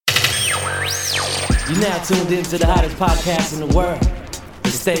You're now tuned into the hottest podcast in the world, the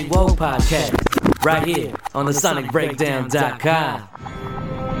Stay Woke Podcast, right here on the SonicBreakdown.com.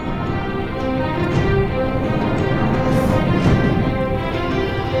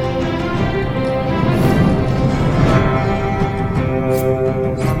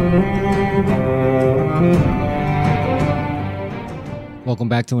 Welcome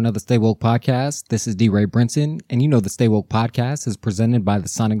back to another Stay Woke podcast. This is D. Ray Brinson, and you know the Stay Woke podcast is presented by the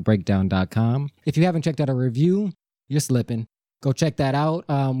SonicBreakdown.com. If you haven't checked out our review, you're slipping. Go check that out.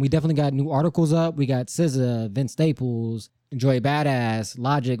 We definitely got new articles up. We got SZA, Vince Staples, Joey Badass,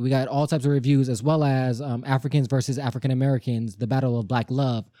 Logic. We got all types of reviews, as well as Africans versus African Americans, The Battle of Black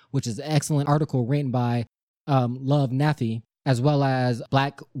Love, which is an excellent article written by Love Nafi, as well as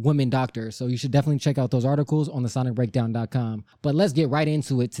Black Women Doctors. So you should definitely check out those articles on the SonicBreakdown.com. But let's get right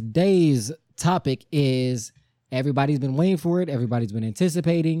into it. Today's topic is, everybody's been waiting for it. Everybody's been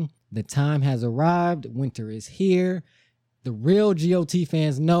anticipating. The time has arrived. Winter is here. The real GOT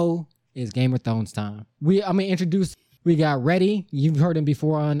fans know it's Game of Thrones time. I'm going to introduce, we got Reddy. You've heard him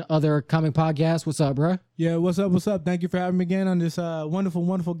before on other comic podcasts. What's up, bro? Yeah, what's up? What's up? Thank you for having me again on this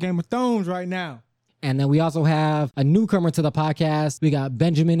wonderful Game of Thrones right now. And then we also have a newcomer to the podcast. We got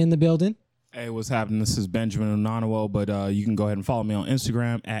Benjamin in the building. Hey, what's happening? This is Benjamin Onanowo, but you can go ahead and follow me on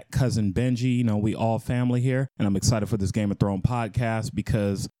Instagram at Cousin Benji. You know, we all family here, and I'm excited for this Game of Thrones podcast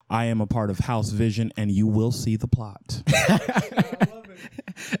because I am a part of House Vision, and you will see the plot. I love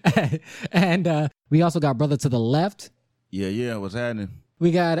it. And we also got brother to the left. Yeah, what's happening?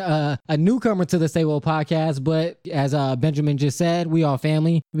 We got a newcomer to the Stay Woke podcast, but as Benjamin just said, we all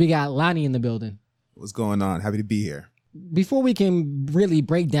family. We got Lonnie in the building. What's going on? Happy to be here. Before we can really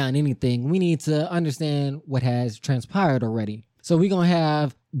break down anything, we need to understand what has transpired already. So we're going to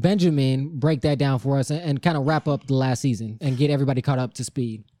have Benjamin break that down for us and kind of wrap up the last season and get everybody caught up to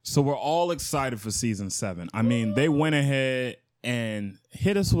speed. So we're all excited for season 7. I mean, they went ahead and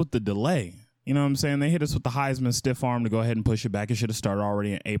hit us with the delay. You know what I'm saying? They hit us with the Heisman stiff arm to go ahead and push it back. It should have started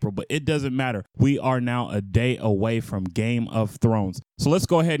already in April, but it doesn't matter. We are now a day away from Game of Thrones. So let's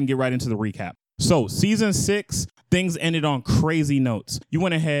go ahead and get right into the recap. So season 6, things ended on crazy notes. You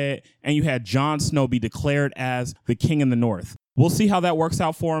went ahead and you had Jon Snow be declared as the king in the north. We'll see how that works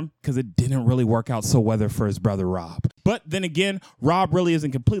out for him because it didn't really work out so well for his brother Robb. But then again, Robb really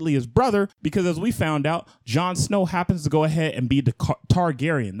isn't completely his brother because as we found out, Jon Snow happens to go ahead and be the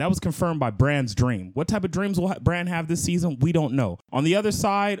Targaryen. That was confirmed by Bran's dream. What type of dreams will Bran have this season? We don't know. On the other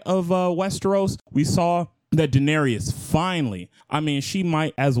side of Westeros, we saw that Daenerys finally, she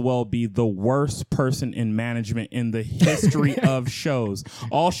might as well be the worst person in management in the history of shows.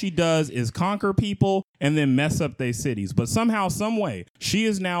 All she does is conquer people and then mess up their cities. But somehow, some way, she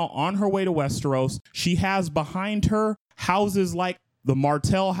is now on her way to Westeros. She has behind her houses like the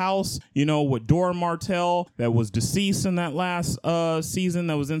Martell house, you know, with Dora Martell that was deceased in that last season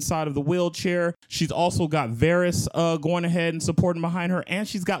that was inside of the wheelchair. She's also got Varys going ahead and supporting behind her, and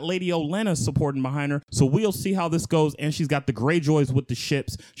she's got Lady Olenna supporting behind her. So we'll see how this goes. And she's got the Greyjoys with the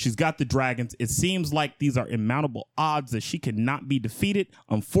ships. She's got the dragons. It seems like these are inmountable odds that she cannot be defeated.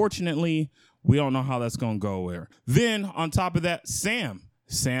 Unfortunately, we don't know how that's going to go there. Then on top of that,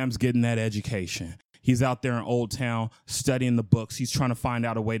 Sam's getting that education. He's out there in Old Town studying the books. He's trying to find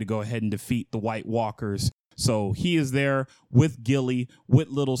out a way to go ahead and defeat the White Walkers. So he is there with Gilly, with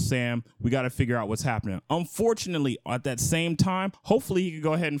little Sam. We got to figure out what's happening. Unfortunately, at that same time, hopefully he could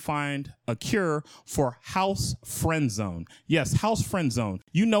go ahead and find a cure for House Friendzone. Yes, House Friendzone.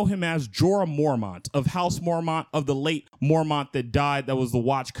 You know him as Jorah Mormont of House Mormont, of the late Mormont that died, that was the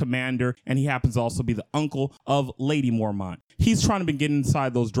Watch Commander, and he happens to also be the uncle of Lady Mormont. He's trying to be getting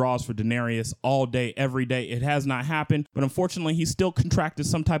inside those draws for Daenerys all day, every day. It has not happened, but unfortunately, he's still contracted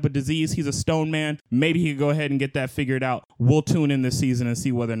some type of disease. He's a stone man. Maybe he could go ahead and get that figured out. We'll tune in this season and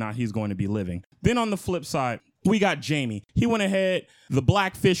see whether or not he's going to be living. Then on the flip side, we got Jaime. He went ahead. The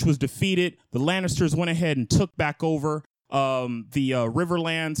Blackfish was defeated. The Lannisters went ahead and took back over the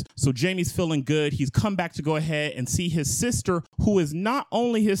Riverlands. So Jaime's feeling good. He's come back to go ahead and see his sister, who is not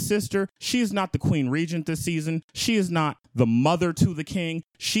only his sister, she is not the Queen Regent this season. She is not the mother to the king.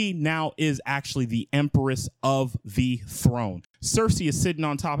 She now is actually the Empress of the throne. Cersei is sitting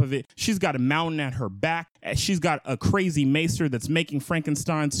on top of it. She's got a mountain at her back. She's got a crazy maester that's making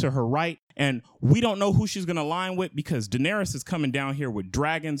Frankensteins to her right. And we don't know who she's going to align with because Daenerys is coming down here with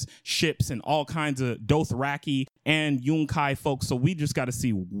dragons, ships, and all kinds of Dothraki and Yunkai folks. So we just got to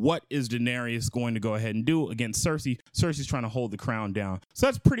see what is Daenerys going to go ahead and do against Cersei. Cersei's trying to hold the crown down. So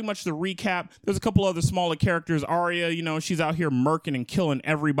that's pretty much the recap. There's a couple other smaller characters. Arya, you know, she's out here murking and killing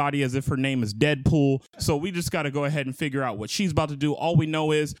everybody as if her name is Deadpool. So we just got to go ahead and figure out what she's about to do. All we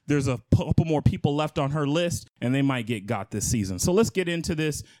know is there's a couple more people left on her list, and they might get got this season. So let's get into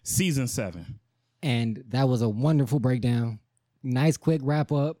this season 7. And that was a wonderful breakdown. Nice quick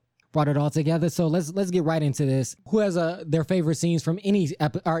wrap up. Brought it all together. So let's get right into this. Who has their favorite scenes from any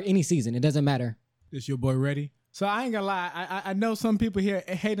season? It doesn't matter. This your boy ready? So I ain't gonna lie, I know some people here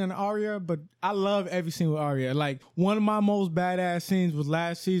hate on Arya, but I love every scene with Arya. Like, one of my most badass scenes was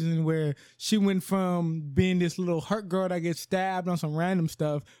last season where she went from being this little hurt girl that gets stabbed on some random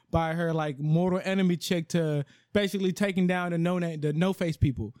stuff by her like mortal enemy chick to basically taking down the no-face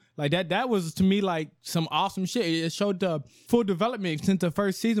people. Like that was to me like some awesome shit. It showed the full development. Since the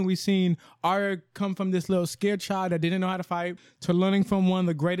first season, we've seen Arya come from this little scared child that didn't know how to fight to learning from one of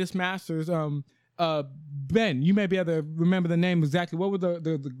the greatest masters. Ben, you may be able to remember the name exactly. What was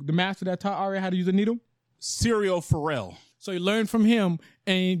the master that taught Arya how to use a needle? Syrio Forel. So he learned from him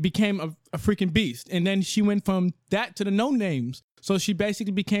and became a freaking beast. And then she went from that to the no names. So she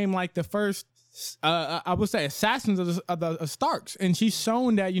basically became like the first, I would say, assassins of the Starks. And she's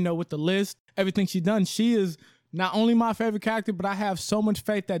shown that, you know, with the list, everything she's done, she is not only my favorite character, but I have so much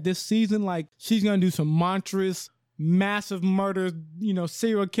faith that this season, like, she's going to do some monstrous, massive murder, you know,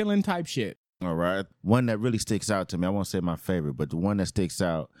 serial killing type shit. All right. One that really sticks out to me, I won't say my favorite, but the one that sticks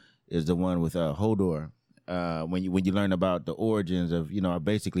out is the one with Hodor. When you learn about the origins of, you know,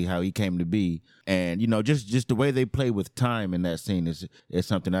 basically how he came to be, and, you know, just the way they play with time in that scene is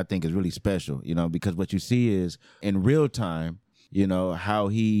something I think is really special, you know, because what you see is in real time, you know, how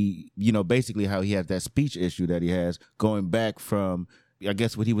he, you know, basically how he has that speech issue that he has going back from, I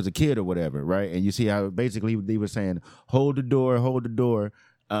guess, when he was a kid or whatever, right? And you see how basically he was saying, hold the door.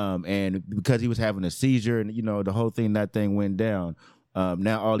 And because he was having a seizure and, you know, the whole thing, that thing went down.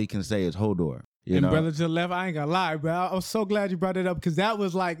 Now all he can say is Hodor. And brother to the left, I ain't gonna lie, bro. I was so glad you brought it up because that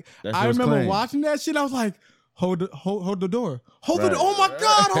was like, I remember watching that shit. I was like, hold the door. Hold the door. Oh my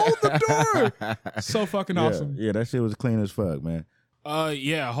God, hold the door. So fucking awesome. Yeah, that shit was clean as fuck, man.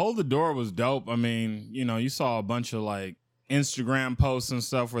 Yeah, hold the door was dope. I mean, you know, you saw a bunch of like Instagram posts and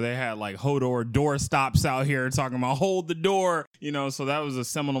stuff where they had like Hodor door stops out here talking about hold the door, you know, so that was a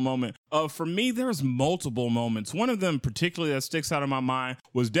seminal moment. For me, there's multiple moments. One of them particularly that sticks out in my mind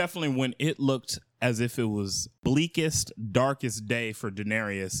was definitely when it looked as if it was bleakest, darkest day for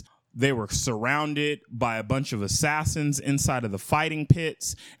Daenerys. They were surrounded by a bunch of assassins inside of the fighting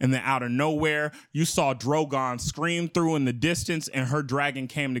pits, and then out of nowhere, you saw Drogon scream through in the distance, and her dragon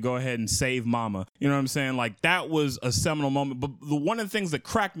came to go ahead and save Mama. You know what I'm saying? Like, that was a seminal moment. But one of the things that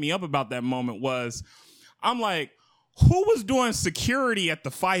cracked me up about that moment was, I'm like, who was doing security at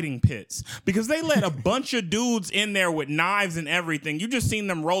the fighting pits? Because they let a bunch of dudes in there with knives and everything. You just seen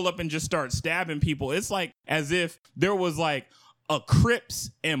them roll up and just start stabbing people. It's like as if there was like a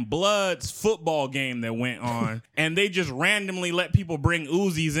Crips and Bloods football game that went on and they just randomly let people bring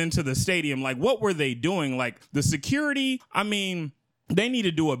Uzis into the stadium. Like, what were they doing? Like, the security, I mean, they need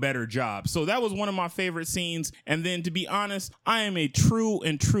to do a better job. So that was one of my favorite scenes. And then, to be honest, I am a true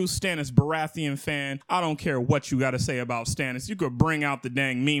Stannis Baratheon fan. I don't care what you got to say about Stannis. You could bring out the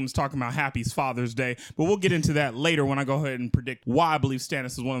dang memes talking about Happy Father's Day, but we'll get into that later when I go ahead and predict why I believe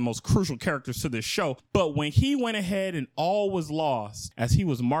Stannis is one of the most crucial characters to this show. But when he went ahead and all was lost as he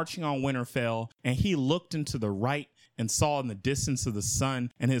was marching on Winterfell and he looked into the right and saw in the distance of the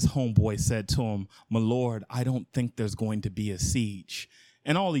sun, and his homeboy said to him, "My lord, I don't think there's going to be a siege."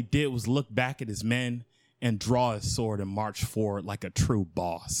 And all he did was look back at his men and draw his sword and march forward like a true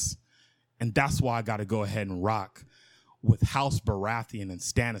boss. And that's why I got to go ahead and rock with House Baratheon and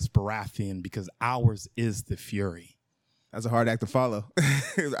Stannis Baratheon, because ours is the fury. That's a hard act to follow.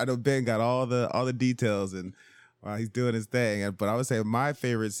 I know Ben got all the details and he's doing his thing. But I would say my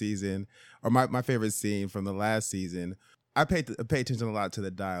favorite season, or my favorite scene from the last season, I pay attention a lot to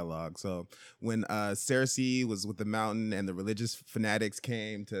the dialogue. So when Cersei was with the Mountain and the religious fanatics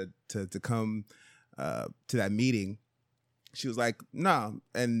came to come to that meeting, she was like, "No,"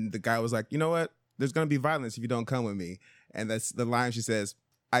 and the guy was like, "You know what? There's gonna be violence if you don't come with me." And that's the line she says,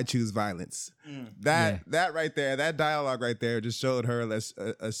 "I choose violence." That right there, that dialogue right there just showed her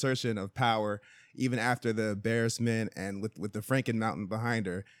assertion of power even after the embarrassment and with the Franken Mountain behind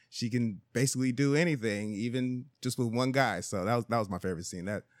her, she can basically do anything, even just with one guy. So that was my favorite scene.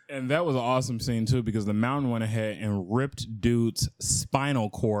 And that was an awesome scene, too, because the Mountain went ahead and ripped dude's spinal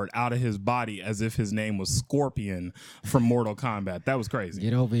cord out of his body as if his name was Scorpion from Mortal Kombat. That was crazy.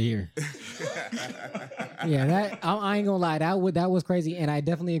 Get over here. Yeah, I ain't gonna lie. That was crazy, and I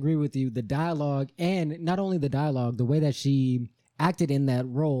definitely agree with you. The dialogue, and not only the dialogue, the way that she acted in that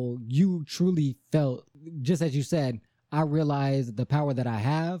role, you truly felt, just as you said, I realize the power that I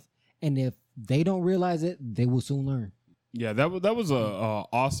have, and if they don't realize it, they will soon learn. Yeah, that was a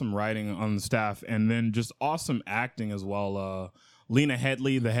awesome writing on the staff, and then just awesome acting as well. Lena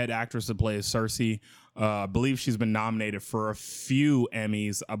Headey, the head actress that plays Cersei, I believe she's been nominated for a few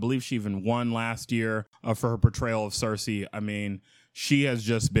Emmys. I believe she even won last year for her portrayal of Cersei. I mean, she has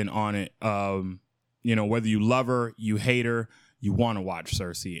just been on it. Whether you love her, you hate her, you want to watch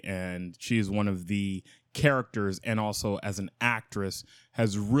Cersei, and she is one of the characters, and also as an actress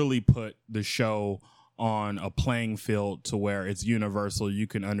has really put the show on a playing field to where it's universal. You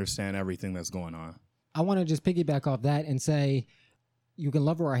can understand everything that's going on. I want to just piggyback off that and say, you can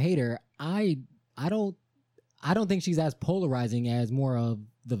love her or hate her. I don't think she's as polarizing as more of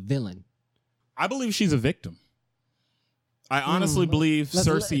the villain. I believe she's a victim. I honestly believe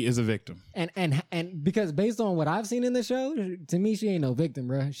Cersei is a victim. And because based on what I've seen in the show, to me, she ain't no victim,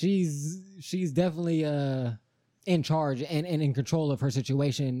 bro. She's definitely in charge and in control of her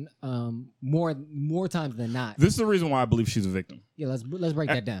situation more times than not. This is the reason why I believe she's a victim. Yeah, let's break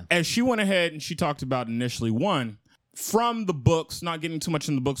that down. As she went ahead and she talked about initially, one, from the books, not getting too much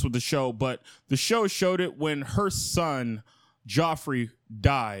in the books with the show, but the show showed it when her son, Joffrey,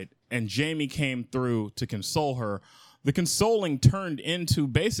 died and Jaime came through to console her. The consoling turned into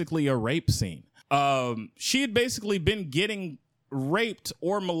basically a rape scene. She had basically been getting raped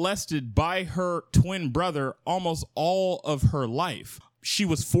or molested by her twin brother almost all of her life. She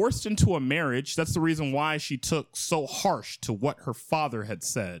was forced into a marriage. That's the reason why she took so harsh to what her father had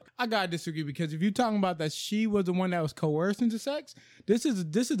said. I gotta disagree, because if you're talking about that she was the one that was coerced into sex, this is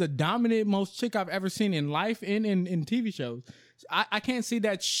the dominant most chick I've ever seen in life and in TV shows. I can't see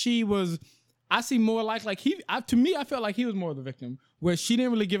that she was. I see more to me, I felt like he was more of the victim, where she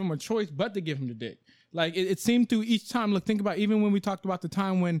didn't really give him a choice but to give him the dick. Like it seemed through each time. Look, think about even when we talked about the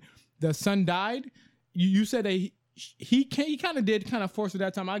time when the son died. You said that he kind of did force it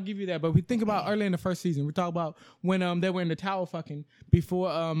that time. I'll give you that. But we think about early in the first season. We talk about when they were in the tower fucking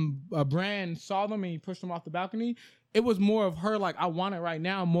before Bran saw them and he pushed them off the balcony. It was more of her like, I want it right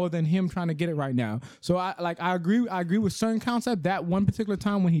now, more than him trying to get it right now. So I agree with certain concept. That one particular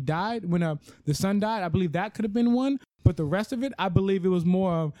time when he died, when the son died, I believe that could have been one. But the rest of it, I believe it was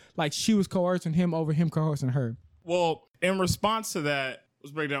more of like she was coercing him over him coercing her. Well, in response to that,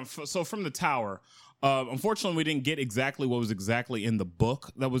 let's break it down. So from the tower, unfortunately, we didn't get exactly what was exactly in the book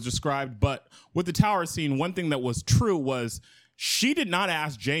that was described. But with the tower scene, one thing that was true was she did not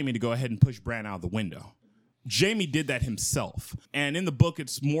ask Jaime to go ahead and push Bran out of the window. Jaime did that himself. And in the book,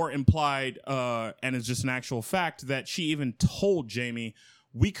 it's more implied, and it's just an actual fact, that she even told Jaime,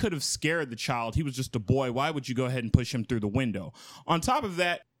 we could have scared the child. He was just a boy. Why would you go ahead and push him through the window? On top of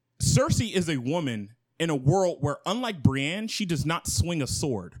that, Cersei is a woman in a world where, unlike Brienne, she does not swing a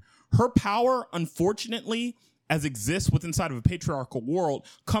sword. Her power, unfortunately, as exists within inside of a patriarchal world,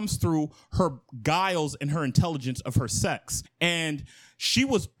 comes through her guiles and her intelligence of her sex. And she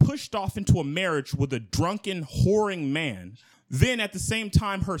was pushed off into a marriage with a drunken, whoring man. Then at the same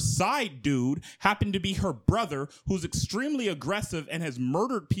time, her side dude happened to be her brother, who's extremely aggressive and has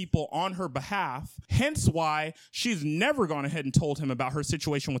murdered people on her behalf. Hence why she's never gone ahead and told him about her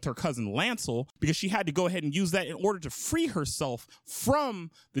situation with her cousin Lancel, because she had to go ahead and use that in order to free herself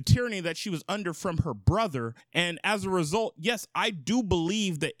from the tyranny that she was under from her brother. And as a result, yes, I do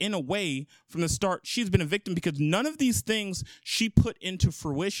believe that in a way from the start, she's been a victim because none of these things she put into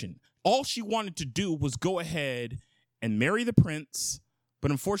fruition. All she wanted to do was go ahead and marry the prince, but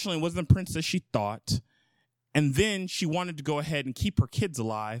unfortunately it wasn't the prince that she thought. And then she wanted to go ahead and keep her kids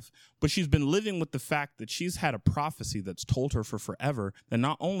alive, but she's been living with the fact that she's had a prophecy that's told her for forever that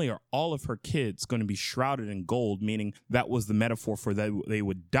not only are all of her kids going to be shrouded in gold, meaning that was the metaphor for that they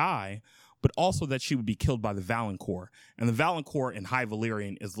would die, but also that she would be killed by the Valancourt. And the Valancourt in High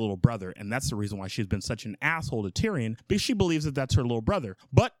Valyrian is little brother, and that's the reason why she's been such an asshole to Tyrion, because she believes that that's her little brother.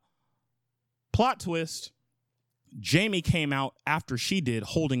 But, plot twist, Jaime came out after she did,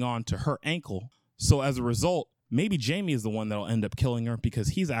 holding on to her ankle. So as a result, maybe Jaime is the one that'll end up killing her because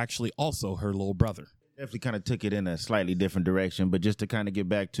he's actually also her little brother. Definitely kind of took it in a slightly different direction, but just to kind of get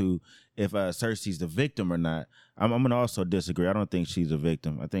back to if Cersei's the victim or not, I'm going to also disagree. I don't think she's a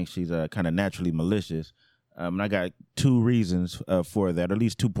victim. I think she's kind of naturally malicious. And I got two reasons for that, or at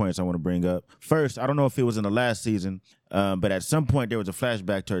least 2 points I want to bring up. First, I don't know if it was in the last season, but at some point there was a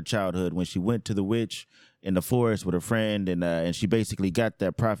flashback to her childhood when she went to the witch in the forest with a friend, and she basically got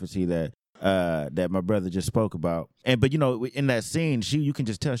that prophecy that my brother just spoke about. But in that scene, you can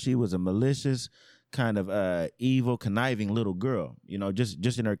just tell she was a malicious, kind of evil, conniving little girl.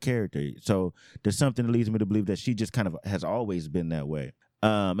 Just in her character. So there's something that leads me to believe that she just kind of has always been that way.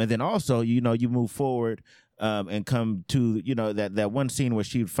 And then also, you move forward and come to, that one scene where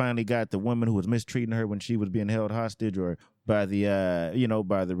she finally got the woman who was mistreating her when she was being held hostage or by the,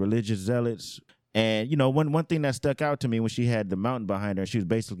 by the religious zealots. And, one thing that stuck out to me when she had the mountain behind her, she was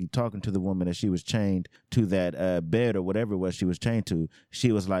basically talking to the woman as she was chained to that bed or whatever it was she was chained to.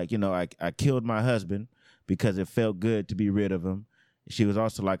 She was like, I killed my husband because it felt good to be rid of him. She was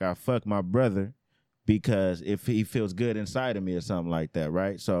also like, I fucked my brother because if he feels good inside of me or something like that,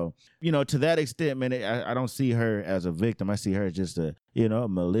 right? So, to that extent, man, I don't see her as a victim. I see her as just a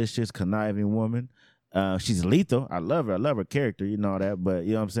malicious, conniving woman. She's lethal. I love her. I love her character, that. But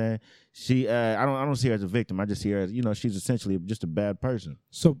you know what I'm saying? She, I don't see her as a victim. I just see her as, she's essentially just a bad person.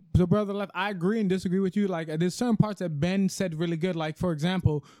 So brother left, I agree and disagree with you. Like, there's certain parts that Ben said really good. Like, for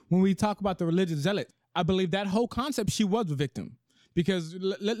example, when we talk about the religious zealot, I believe that whole concept, she was a victim. Because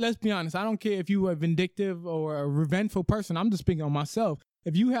let's be honest, I don't care if you are a vindictive or a revengeful person. I'm just speaking on myself.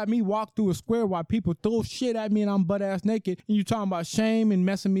 If you have me walk through a square while people throw shit at me and I'm butt ass naked, and you talking about shame and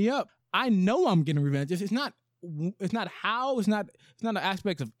messing me up, I know I'm getting revenge. It's not how. It's not an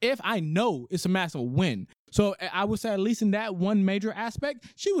aspect of if. I know it's a massive win. So I would say at least in that one major aspect,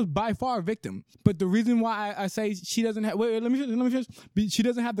 she was by far a victim. But the reason why I say she doesn't have let me finish. She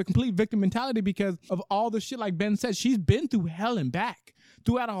doesn't have the complete victim mentality because of all the shit. Like Ben said, she's been through hell and back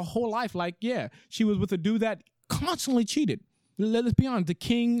throughout her whole life. Like, yeah, she was with a dude that constantly cheated. Let's be honest. The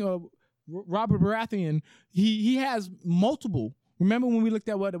king, Robert Baratheon, he has multiple. Remember when we looked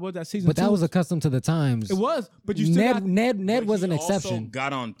at what it was that season? But 2? that was accustomed to the times. It was, but you still Ned was an also exception.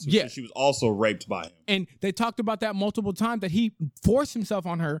 Got on to so she was also raped by him. And they talked about that multiple times, that he forced himself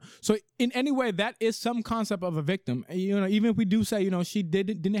on her. So in any way, that is some concept of a victim. Even if we do say, she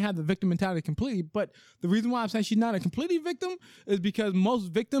didn't have the victim mentality completely, but the reason why I'm saying she's not a completely victim is because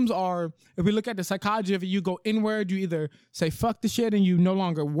most victims are, if we look at the psychology of it, you go inward, you either say fuck the shit and you no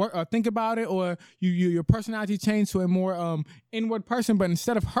longer think about it, or your personality changed to a more inward person. But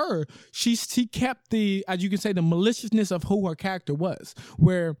instead of her, she kept the, as you can say, the maliciousness of who her character was,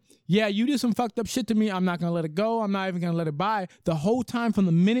 where yeah, you did some fucked up shit to me, I'm not gonna let it go, I'm not even gonna let it by. The whole time from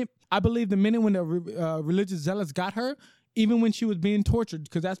the minute when the religious zealots got her, even when she was being tortured,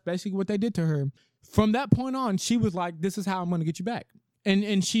 because that's basically what they did to her, from that point on, she was like, this is how I'm gonna get you back.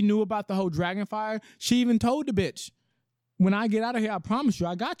 And she knew about the whole dragon fire. She even told the bitch, when I get out of here, I promise you,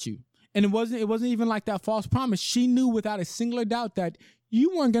 I got you. And it wasn't even like that false promise. She knew without a singular doubt that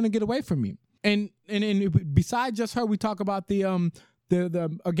you weren't gonna get away from me. And besides just her, we talk about the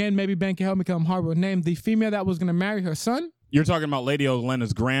again, maybe Ben can help me because I'm horrible with name, the female that was gonna marry her son. You're talking about Lady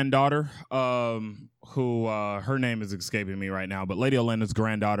Olenna's granddaughter, who her name is escaping me right now, but Lady Olenna's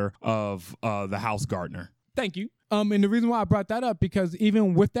granddaughter of the House Gardner. Thank you. And the reason why I brought that up, because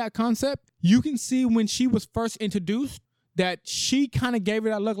even with that concept, you can see when she was first introduced that she kind of gave her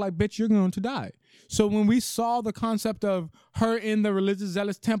that look like, bitch, you're going to die. So when we saw the concept of her in the religious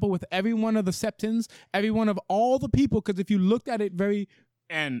zealous temple with every one of the septons, every one of all the people, because if you looked at it very...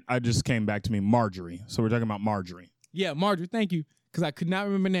 And I just came back to me, Marjorie. So we're talking about Marjorie. Yeah, Marjorie, thank you, because I could not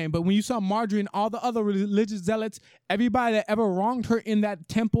remember her name. But when you saw Marjorie and all the other religious zealots, everybody that ever wronged her in that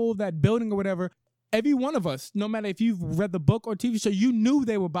temple, that building or whatever, every one of us, no matter if you've read the book or TV show, you knew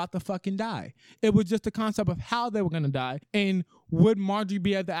they were about to fucking die. It was just the concept of how they were going to die and would Marjorie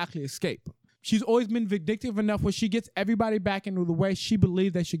be able to actually escape. She's always been vindictive enough where she gets everybody back into the way she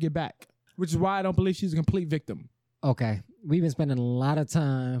believes they should get back, which is why I don't believe she's a complete victim. Okay. We've been spending a lot of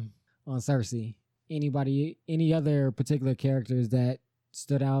time on Cersei. Any other particular characters that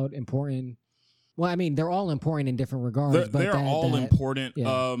stood out, important? Well, I mean, they're all important in different regards. They're all important.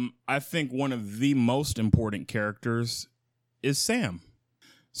 Yeah. I think one of the most important characters is Sam.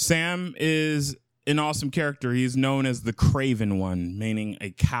 Sam is an awesome character. He's known as the Craven One, meaning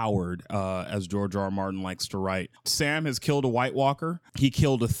a coward, as George R. R. Martin likes to write. Sam has killed a White Walker. He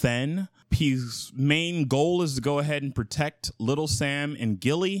killed a Thenn. His main goal is to go ahead and protect little Sam and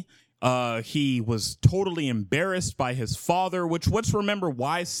Gilly. He was totally embarrassed by his father, which let's remember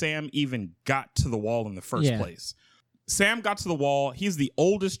why Sam even got to the wall in the first place. Sam got to the wall. He's the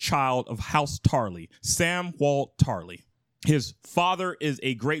oldest child of House Tarly, Sam Walt Tarly. His father is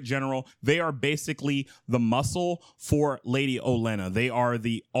a great general. They are basically the muscle for Lady Olenna. They are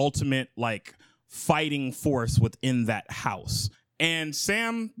the ultimate, like, fighting force within that house. And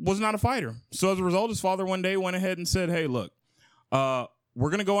Sam was not a fighter. So as a result, his father one day went ahead and said, hey, look, we're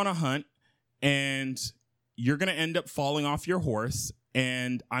going to go on a hunt, and you're going to end up falling off your horse,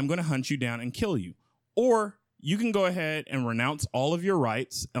 and I'm going to hunt you down and kill you. Or you can go ahead and renounce all of your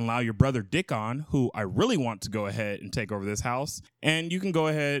rights and allow your brother Dickon, who I really want to go ahead and take over this house, and you can go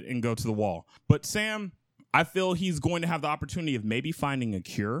ahead and go to the wall. But Sam, I feel he's going to have the opportunity of maybe finding a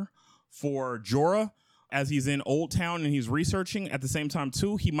cure for Jorah as he's in Old Town and he's researching. At the same time,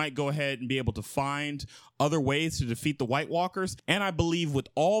 too, he might go ahead and be able to find other ways to defeat the White Walkers. And I believe with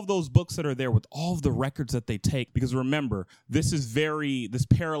all of those books that are there, with all of the records that they take, because remember, this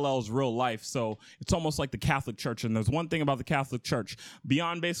parallels real life. So it's almost like the Catholic Church. And there's one thing about the Catholic Church,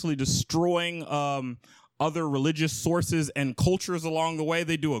 beyond basically destroying other religious sources and cultures along the way,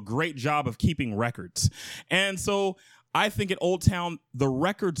 they do a great job of keeping records. And so I think at Old Town, the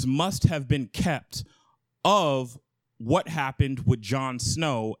records must have been kept of what happened with Jon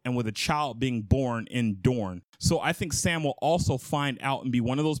Snow and with a child being born in Dorne. So I think Sam will also find out and be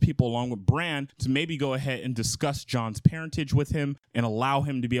one of those people along with Bran to maybe go ahead and discuss Jon's parentage with him and allow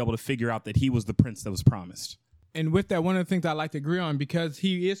him to be able to figure out that he was the prince that was promised. And with that, one of the things I like to agree on, because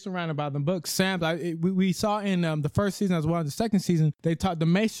he is surrounded by the books, Sam, we saw in the first season as well as the second season, the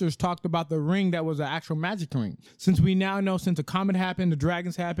Maesters talked about the ring that was an actual magic ring. Since we now know, since the comet happened, the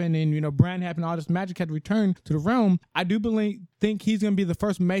dragons happened, and Bran happened, all this magic had returned to the realm, I do think he's going to be the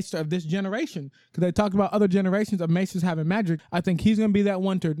first Maester of this generation. Because they talked about other generations of Maesters having magic. I think he's going to be that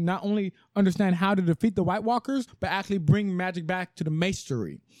one to not only understand how to defeat the White Walkers, but actually bring magic back to the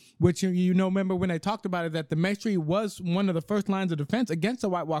Maestery. Which, remember when they talked about it, that the Maestery was one of the first lines of defense against the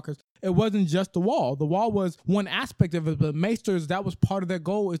White Walkers. It wasn't just the wall. The wall was one aspect of it, but Maesters, that was part of their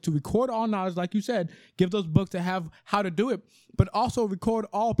goal, is to record all knowledge, like you said, give those books to have how to do it, but also record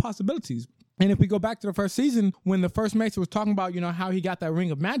all possibilities. And if we go back to the first season, when the first Maester was talking about, how he got that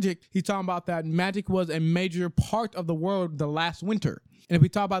ring of magic, he's talking about that magic was a major part of the world the last winter. And if we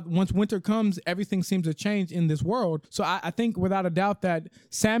talk about once winter comes, everything seems to change in this world. So I think without a doubt that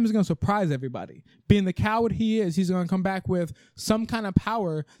Sam is going to surprise everybody. Being the coward he is, he's going to come back with some kind of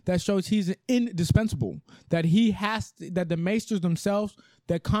power that shows he's indispensable. That that the Maesters themselves,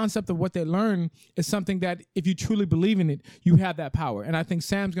 that concept of what they learn is something that if you truly believe in it, you have that power. And I think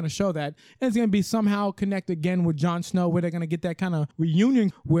Sam's going to show that. And it's going to be somehow connected again with Jon Snow, where they're going to get that kind of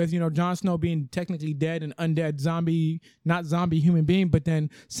reunion with, Jon Snow being technically dead, and undead not zombie human being. But then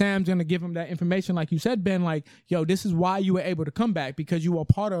Sam's going to give him that information, like you said, Ben, like, yo, this is why you were able to come back, because you are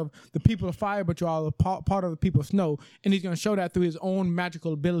part of the people of fire, but you're all part of the people of snow. And he's going to show that through his own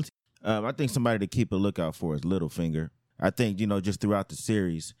magical ability. I think somebody to keep a lookout for is Littlefinger. I think, just throughout the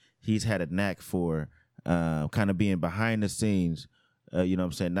series, he's had a knack for kind of being behind the scenes,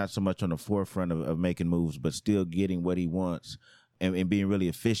 not so much on the forefront of making moves, but still getting what he wants and being really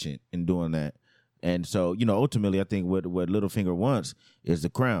efficient in doing that. And so, ultimately, I think what Littlefinger wants is the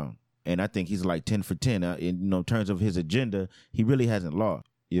crown. And I think he's like 10 for 10. In terms of his agenda, he really hasn't lost,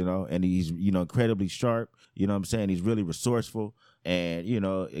 and he's, incredibly sharp. He's really resourceful. And,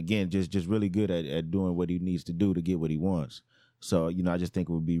 again, just really good at doing what he needs to do to get what he wants. So, I just think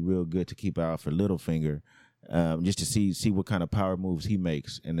it would be real good to keep out for Littlefinger, just to see what kind of power moves he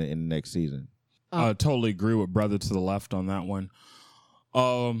makes in the next season. I totally agree with brother to the left on that one.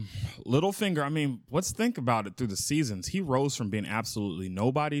 Littlefinger, let's think about it through the seasons. He rose from being absolutely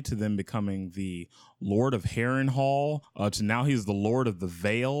nobody to then becoming the Lord of Harrenhal, to now he's the Lord of the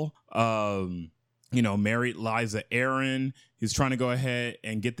Vale. Married Lysa Arryn. He's trying to go ahead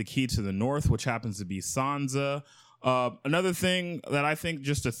and get the key to the north, which happens to be Sansa. Another thing that I think,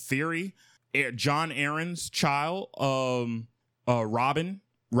 just a theory, Jon Arryn's child, Robin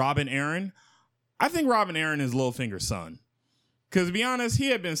Arryn. I think Robin Arryn is Littlefinger's son. Because to be honest, he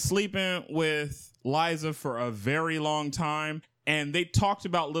had been sleeping with Lysa for a very long time. And they talked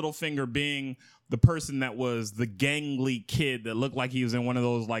about Littlefinger being the person that was the gangly kid that looked like he was in one of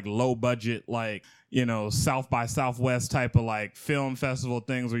those like low budget, like, South by Southwest type of like film festival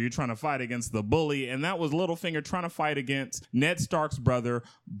things where you're trying to fight against the bully. And that was Littlefinger trying to fight against Ned Stark's brother,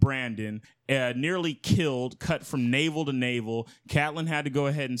 Brandon, nearly killed, cut from navel to navel. Catelyn had to go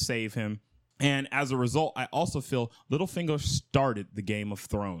ahead and save him. And as a result, I also feel Littlefinger started the Game of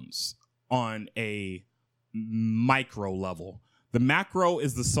Thrones on a micro level. The macro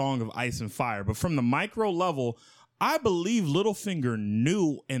is the Song of Ice and Fire. But from the micro level, I believe Littlefinger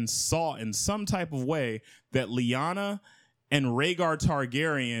knew and saw in some type of way that Lyanna and Rhaegar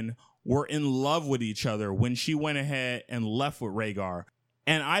Targaryen were in love with each other when she went ahead and left with Rhaegar.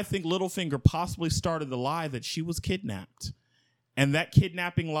 And I think Littlefinger possibly started the lie that she was kidnapped. And that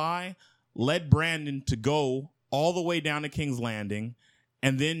kidnapping lie led Brandon to go all the way down to King's Landing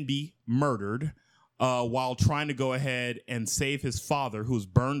and then be murdered while trying to go ahead and save his father, who was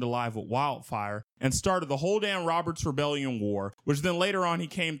burned alive with wildfire, and started the whole damn Robert's Rebellion War, which then later on he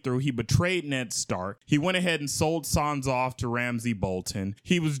came through. He betrayed Ned Stark. He went ahead and sold Sansa off to Ramsay Bolton.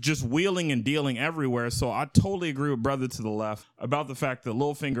 He was just wheeling and dealing everywhere. So I totally agree with Brother to the Left about the fact that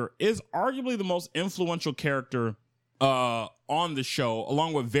Littlefinger is arguably the most influential character on the show,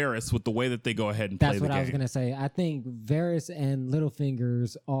 along with Varys, with the way that they go ahead and play the game. That's what I was going to say. I think Varys and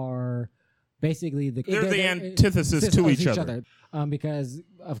Littlefingers are basically they're the antithesis to each other. Because,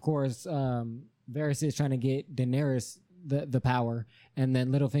 of course, Varys is trying to get Daenerys the power, and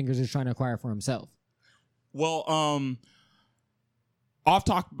then Littlefingers is trying to acquire for himself. Well, off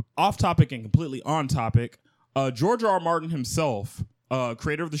topic and completely on topic, George R. R. Martin himself,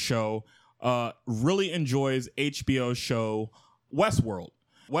 creator of the show, really enjoys HBO's show Westworld.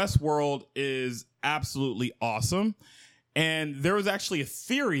 Westworld is absolutely awesome. And there was actually a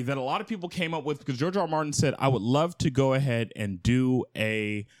theory that a lot of people came up with because George R. R. Martin said, I would love to go ahead and do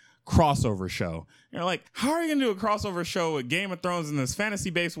a crossover show. You're like, how are you going to do a crossover show with Game of Thrones in this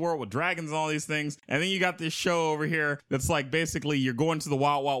fantasy-based world with dragons and all these things? And then you got this show over here that's like basically you're going to the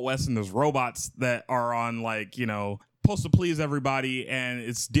Wild Wild West and there's robots that are on like, you know, supposed to please everybody, and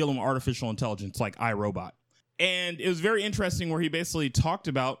it's dealing with artificial intelligence like iRobot. And it was very interesting where he basically talked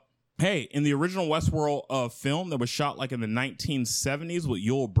about, hey, in the original Westworld film that was shot like in the 1970s with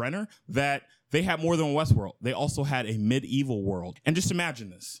Yul Brynner, that they had more than Westworld. They also had a medieval world. And just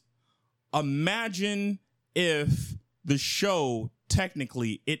imagine this. Imagine if the show,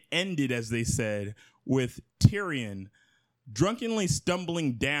 technically, it ended, as they said, with Tyrion drunkenly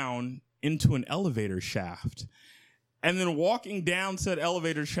stumbling down into an elevator shaft. And then walking down said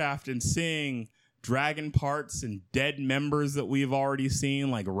elevator shaft and seeing dragon parts and dead members that we've already seen,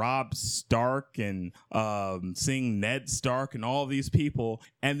 like Robb Stark and seeing Ned Stark and all these people.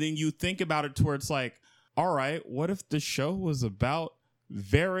 And then you think about it to where it's like, all right, what if the show was about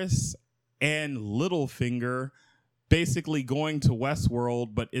Varys and Littlefinger basically going to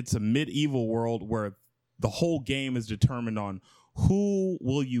Westworld, but it's a medieval world where the whole game is determined on who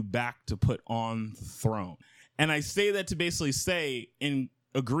will you back to put on the throne. And I say that to basically say in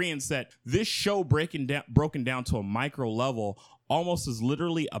agreeance that this show broken down to a micro level almost is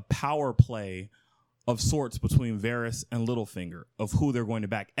literally a power play of sorts between Varys and Littlefinger of who they're going to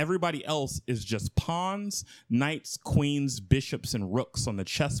back. Everybody else is just pawns, knights, queens, bishops, and rooks on the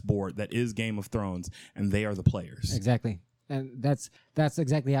chessboard that is Game of Thrones, and they are the players. Exactly. And that's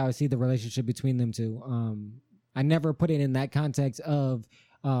exactly how I see the relationship between them two. I never put it in that context of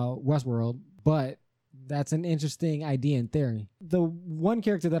Westworld, but that's an interesting idea in theory. The one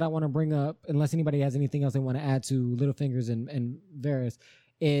character that I want to bring up, unless anybody has anything else they want to add to Littlefingers and Varys,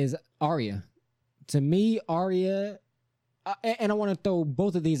 is Arya. To me, Arya, and I want to throw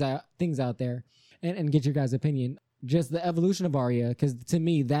both of these things out there and get your guys' opinion. Just the evolution of Arya, because to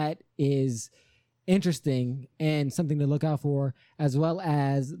me, that is interesting and something to look out for, as well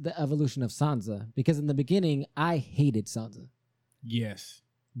as the evolution of Sansa. Because in the beginning, I hated Sansa. Yes.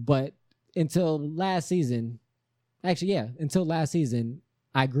 But until last season, I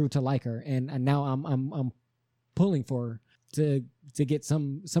grew to like her, and now I'm pulling for her to get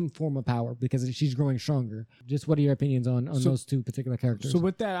some form of power because she's growing stronger. Just what are your opinions on those two particular characters? So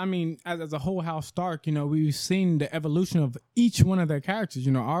with that, I mean, as a whole House Stark, you know, we've seen the evolution of each one of their characters.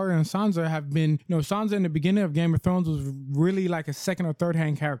 You know, Arya and Sansa have been, you know, Sansa in the beginning of Game of Thrones was really like a second or third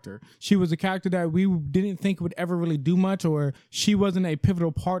hand character. She was a character that we didn't think would ever really do much, or she wasn't a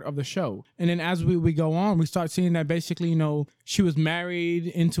pivotal part of the show. And then as we go on, we start seeing that basically, you know, she was married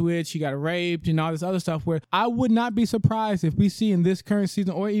into it, she got raped and all this other stuff, where I would not be surprised if we see in this current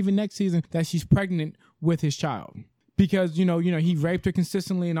season or even next season that she's pregnant with his child. Because, you know, he raped her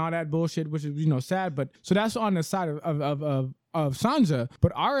consistently and all that bullshit, which is, you know, sad. But so that's on the side of Sansa.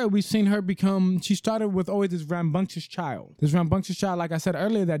 But Arya, we've seen her she started with always this rambunctious child. This rambunctious child, like I said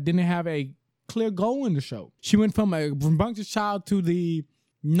earlier, that didn't have a clear goal in the show. She went from a rambunctious child to the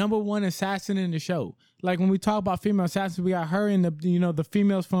number one assassin in the show. Like when we talk about female assassins, we got her and the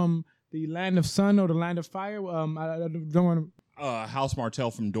females from the Land of Sun or the Land of Fire. I don't want to. House Martell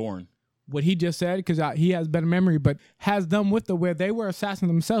from Dorne. what he just said, because he has better memory, but has them with her where they were assassins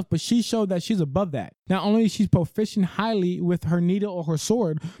themselves, but she showed that she's above that. Not only is she proficient highly with her needle or her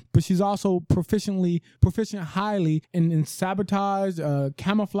sword, but she's also proficient highly in sabotage,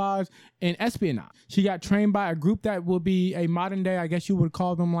 camouflage, and espionage. She got trained by a group that will be a modern day, I guess you would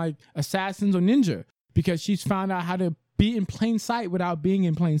call them like assassins or ninja, because she's found out how to be in plain sight without being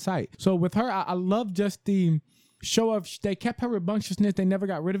in plain sight. So with her, I love just the show of, they kept her rambunctiousness, they never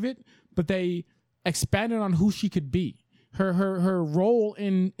got rid of it, but they expanded on who she could be. Her role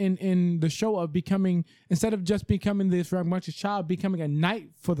in the show of becoming, instead of just becoming this rambunctious child, becoming a knight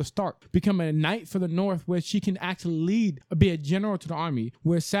for the Stark, becoming a knight for the North, where she can actually lead, be a general to the army.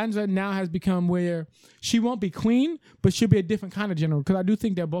 Where Sansa now has become where she won't be queen, but she'll be a different kind of general, because I do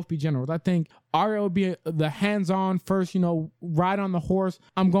think they'll both be generals. I think Arya will be the hands-on first, ride on the horse,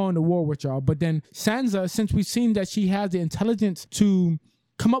 I'm going to war with y'all. But then Sansa, since we've seen that she has the intelligence to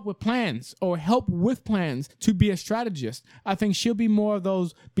come up with plans or help with plans to be a strategist, I think she'll be more of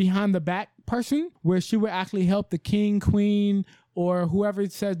those behind the back person, where she will actually help the king, queen, or whoever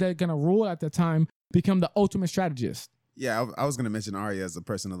it says they're going to rule at the time become the ultimate strategist. Yeah, I was going to mention Arya as a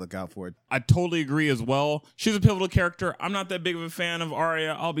person to look out for. I totally agree as well. She's a pivotal character. I'm not that big of a fan of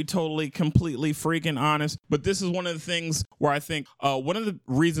Arya. I'll be completely freaking honest. But this is one of the things where I think one of the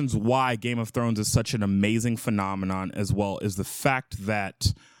reasons why Game of Thrones is such an amazing phenomenon as well is the fact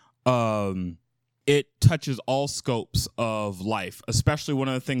that it touches all scopes of life, especially one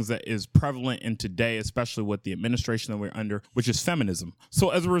of the things that is prevalent in today, especially with the administration that we're under, which is feminism. So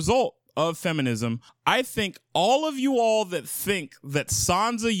as a result of feminism, I think all of you all that think that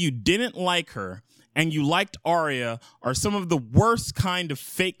Sansa, you didn't like her and you liked Arya, are some of the worst kind of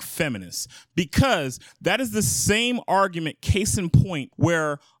fake feminists, because that is the same argument, case in point,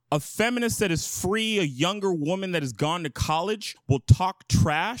 where a feminist that is free, a younger woman that has gone to college, will talk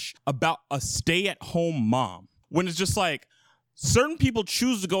trash about a stay-at-home mom. When it's just like, certain people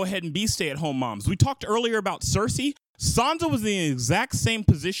choose to go ahead and be stay-at-home moms. We talked earlier about Cersei. Sansa was in the exact same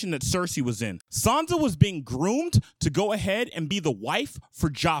position that Cersei was in. Sansa was being groomed to go ahead and be the wife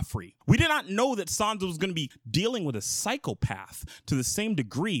for Joffrey. We did not know that Sansa was going to be dealing with a psychopath to the same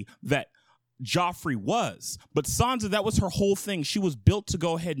degree that Joffrey was. But Sansa, that was her whole thing. She was built to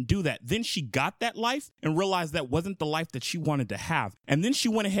go ahead and do that. Then she got that life and realized that wasn't the life that she wanted to have. And then she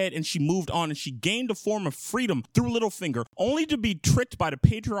went ahead and she moved on and she gained a form of freedom through Littlefinger, only to be tricked by the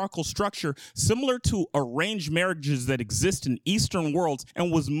patriarchal structure similar to arranged marriages that exist in Eastern worlds,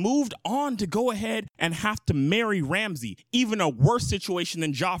 and was moved on to go ahead and have to marry Ramsay, even a worse situation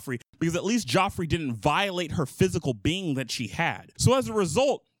than Joffrey, because at least Joffrey didn't violate her physical being that she had. So as a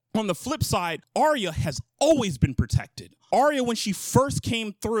result, on the flip side, Arya has always been protected. Arya, when she first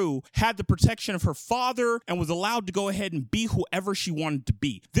came through, had the protection of her father and was allowed to go ahead and be whoever she wanted to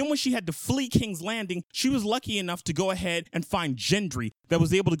be. Then when she had to flee King's Landing, she was lucky enough to go ahead and find Gendry that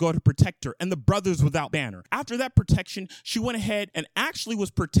was able to go to protect her, and the Brothers Without Banner. After that protection, she went ahead and actually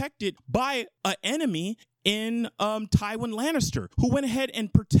was protected by an enemy in Tywin Lannister, who went ahead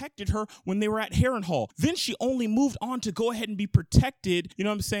and protected her when they were at Harrenhal. Then she only moved on to go ahead and be protected,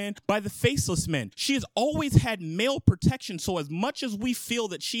 by the Faceless Men. She has always had male protection, so as much as we feel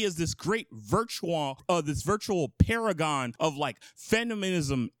that she is this great virtual paragon of like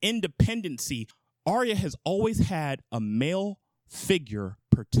feminism, independency, Arya has always had a male figure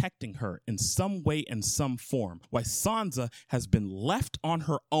protecting her in some way, in some form. While Sansa has been left on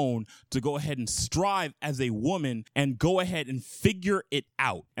her own to go ahead and strive as a woman and go ahead and figure it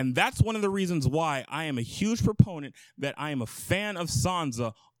out. And that's one of the reasons why I am a huge proponent that I am a fan of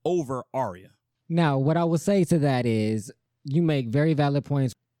Sansa over Arya. Now, what I will say to that is, you make very valid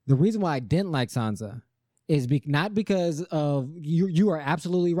points. The reason why I didn't like Sansa is not because of, you are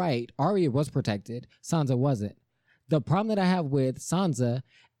absolutely right. Arya was protected. Sansa wasn't. The problem that I have with Sansa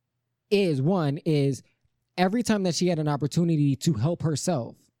is every time that she had an opportunity to help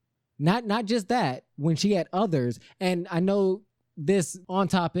herself, not just that, when she had others, and I know this on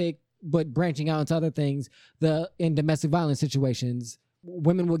topic, but branching out into other things, in domestic violence situations,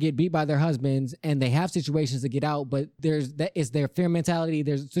 women will get beat by their husbands and they have situations to get out, but it's their fear mentality.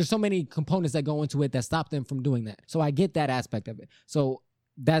 There's so many components that go into it that stop them from doing that. So I get that aspect of it. So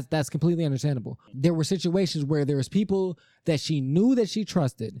that's completely understandable. There were situations where there was people that she knew that she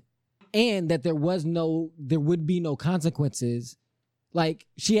trusted and that there would be no consequences. Like,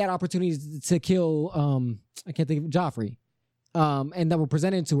 she had opportunities to kill, I can't think of Joffrey, and that were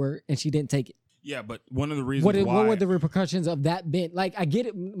presented to her and she didn't take it. Yeah, but one of the reasons what would the repercussions of that been? Like, I get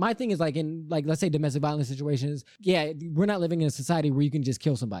it. My thing is, like, in, like, let's say domestic violence situations, yeah, we're not living in a society where you can just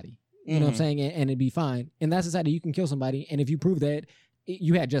kill somebody. You know what I'm saying? And it'd be fine. In that society, you can kill somebody, and if you prove that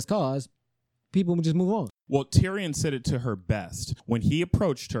you had just cause, people just move on. Well, Tyrion said it to her best when he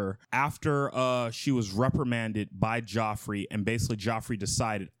approached her after she was reprimanded by Joffrey, and basically Joffrey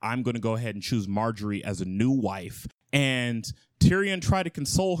decided, I'm going to go ahead and choose Marjorie as a new wife. And Tyrion tried to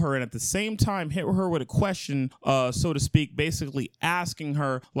console her and at the same time hit her with a question, so to speak, basically asking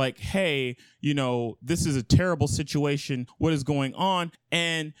her like, hey, you know, this is a terrible situation. What is going on?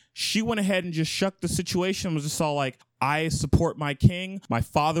 And she went ahead and just shucked the situation and was just all like, I support my king. My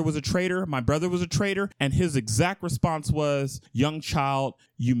father was a traitor. My brother was a traitor. And his exact response was, young child,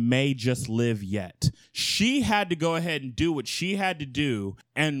 you may just live yet. She had to go ahead and do what she had to do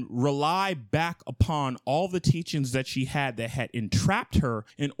and rely back upon all the teachings that she had that had entrapped her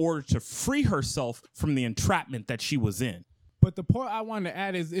in order to free herself from the entrapment that she was in. But the point I wanted to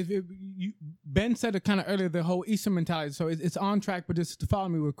add is, Ben said it kind of earlier, the whole Eastern mentality. So it's on track, but just to follow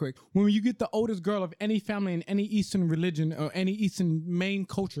me real quick. When you get the oldest girl of any family in any Eastern religion or any Eastern main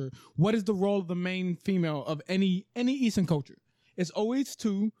culture, what is the role of the main female of any Eastern culture? It's always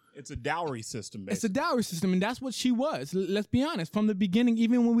to... It's a dowry system, basically. It's a dowry system, and that's what she was. Let's be honest. From the beginning,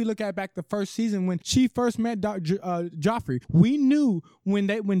 even when we look at back the first season, when she first met Joffrey, we knew when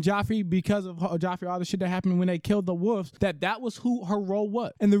Joffrey, because of Joffrey, all the shit that happened when they killed the wolves, that was who her role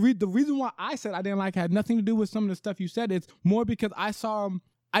was. And the reason why I said I didn't like it had nothing to do with some of the stuff you said. It's more because I saw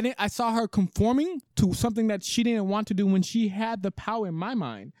her conforming to something that she didn't want to do when she had the power, in my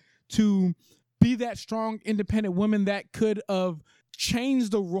mind, to be that strong, independent woman that could have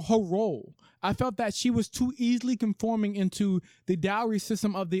changed her role. I felt that she was too easily conforming into the dowry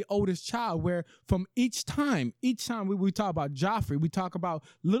system of the oldest child, where from each time we talk about Joffrey, we talk about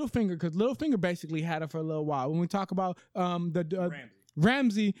Littlefinger, because Littlefinger basically had her for a little while. When we talk about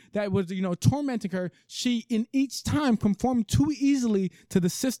Ramsay that was, tormenting her, she in each time conformed too easily to the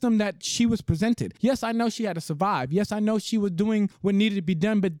system that she was presented. Yes, I know she had to survive. Yes, I know she was doing what needed to be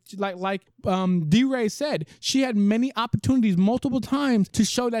done, but like D-Ray said, she had many opportunities multiple times to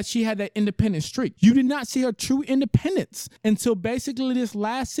show that she had that independent streak. You did not see her true independence until basically this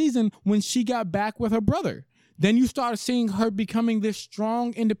last season when she got back with her brother. Then you started seeing her becoming this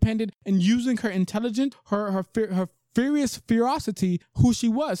strong, independent, and using her intelligence, her furious ferocity, who she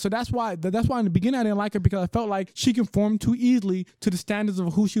was. So that's why in the beginning I didn't like her, because I felt like she conformed too easily to the standards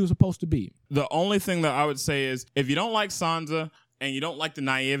of who she was supposed to be. The only thing that I would say is, if you don't like Sansa and you don't like the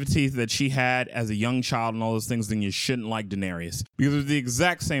naivety that she had as a young child and all those things, then you shouldn't like Daenerys. Because it's the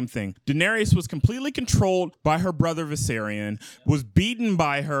exact same thing. Daenerys was completely controlled by her brother Viserion, was beaten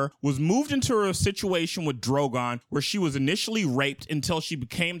by her, was moved into a situation with Drogon where she was initially raped until she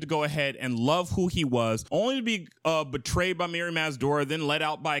became to go ahead and love who he was, only to be betrayed by Mirri Maz Duur, then let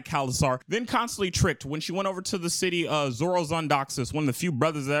out by Khalasar, then constantly tricked. When she went over to the city of Zorozondoxis, one of the few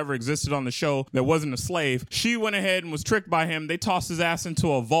brothers that ever existed on the show that wasn't a slave, she went ahead and was tricked by him. They tossed his ass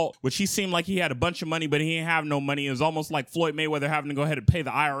into a vault, which he seemed like he had a bunch of money, but he didn't have no money. It was almost like Floyd Mayweather having to go ahead and pay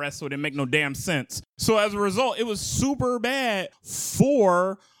the IRS, so it didn't make no damn sense. So as a result, it was super bad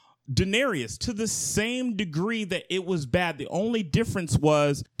for Daenerys, to the same degree that it was bad. The only difference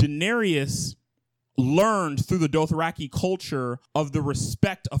was Daenerys learned through the Dothraki culture of the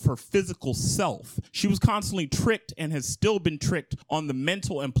respect of her physical self. She was constantly tricked and has still been tricked on the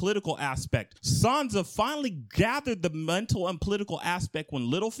mental and political aspect. Sansa finally gathered the mental and political aspect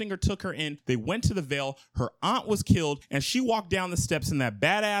when Littlefinger took her in. They went to the Vale. Her aunt was killed, and she walked down the steps in that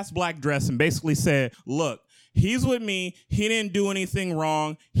badass black dress and basically said, look, he's with me. He didn't do anything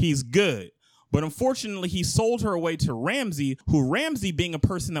wrong. He's good. But unfortunately, he sold her away to Ramsay, who Ramsay, being a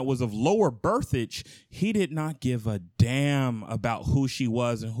person that was of lower birthage, he did not give a damn about who she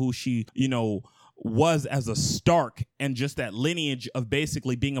was and who she, was as a Stark, and just that lineage of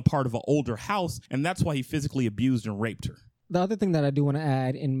basically being a part of an older house. And that's why he physically abused and raped her. The other thing that I do want to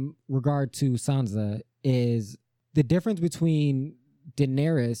add in regard to Sansa is the difference between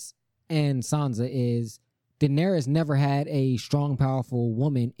Daenerys and Sansa is Daenerys never had a strong, powerful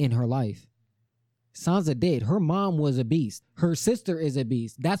woman in her life. Sansa did. Her mom was a beast. Her sister is a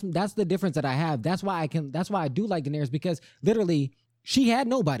beast. That's the difference that I have. That's why I do like Daenerys, because literally she had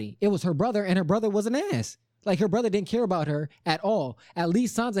nobody. It was her brother, and her brother was an ass. Like, her brother didn't care about her at all. At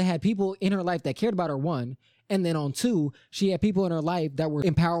least Sansa had people in her life that cared about her, one. And then on two, she had people in her life that were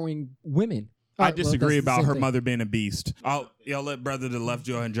empowering women. I disagree about her mother being a beast. I'll let brother to the left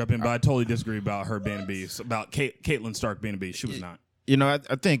go ahead and jump in, but I totally disagree about her being a beast. About Catelyn Stark being a beast. She was not. I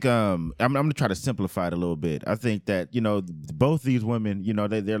think I'm going to try to simplify it a little bit. I think that, both these women,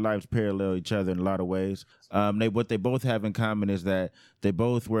 their lives parallel each other in a lot of ways. What they both have in common is that they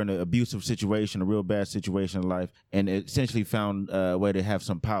both were in an abusive situation, a real bad situation in life, and essentially found a way to have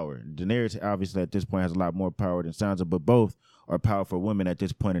some power. Daenerys, obviously, at this point has a lot more power than Sansa, but both are powerful women at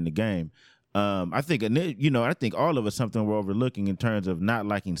this point in the game. I think I think all of us something we're overlooking in terms of not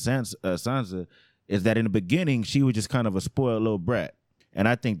liking Sansa is that in the beginning she was just kind of a spoiled little brat, and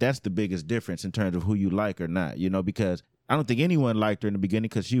I think that's the biggest difference in terms of who you like or not. Because I don't think anyone liked her in the beginning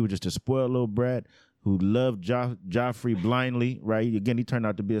because she was just a spoiled little brat who loved Joffrey blindly, right? Again, he turned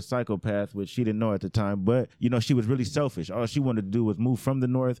out to be a psychopath, which she didn't know at the time. But, she was really selfish. All she wanted to do was move from the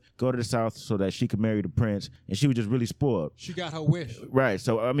north, go to the south so that she could marry the prince. And she was just really spoiled. She got her wish. Right.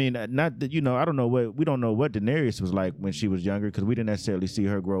 So, I mean, not that, I don't know we don't know what Daenerys was like when she was younger because we didn't necessarily see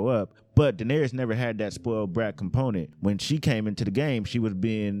her grow up. But Daenerys never had that spoiled brat component. When she came into the game, she was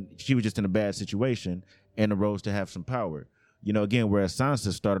just in a bad situation and arose to have some power. Again, whereas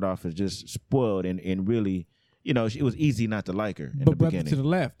Sansa started off as just spoiled and really, it was easy not to like her in the beginning. But to the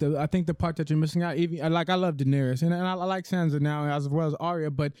left, I think the part that you're missing out, even I love Daenerys and I like Sansa now as well as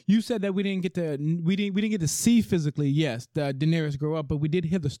Arya. But you said that we didn't get to see physically, yes, the Daenerys grow up, but we did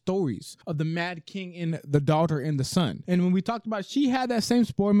hear the stories of the Mad King and the daughter and the son. And when we talked about, she had that same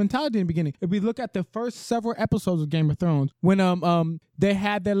spoiled mentality in the beginning. If we look at the first several episodes of Game of Thrones, when they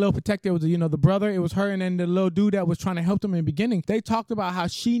had that little protector, it was the brother, it was her, and then the little dude that was trying to help them in the beginning. They talked about how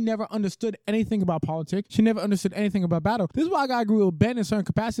she never understood anything about politics. She never understood anything about battle. This is why I gotta agree with Ben in certain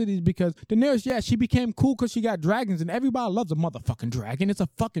capacities, because Daenerys, she became cool because she got dragons, and everybody loves a motherfucking dragon. It's a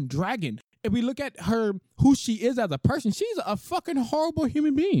fucking dragon. If we look at her, who she is as a person, she's a fucking horrible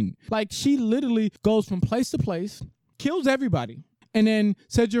human being. Like, she literally goes from place to place, kills everybody, and then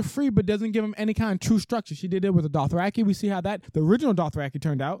says you're free, but doesn't give them any kind of true structure. She did it with the Dothraki. We see how the original Dothraki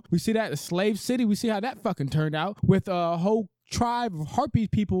turned out. We see that the Slave City. We see how that fucking turned out with a whole tribe of Harpy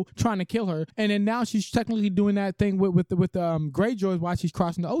people trying to kill her. And then now she's technically doing that thing with Greyjoys while she's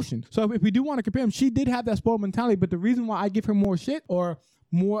crossing the ocean. So if we do want to compare them, she did have that spoiled mentality. But the reason why I give her more shit or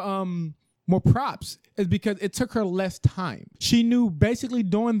more props is because it took her less time. She knew basically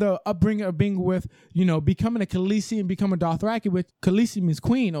during the upbringing of being with, becoming a Khaleesi and becoming a Dothraki, which Khaleesi means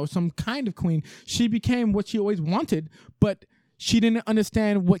queen or some kind of queen. She became what she always wanted, but she didn't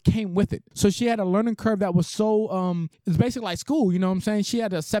understand what came with it. So she had a learning curve that was so, it's basically like school, you know what I'm saying? She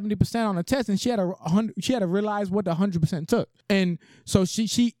had a 70% on a test and she had to realize what the 100% took. And so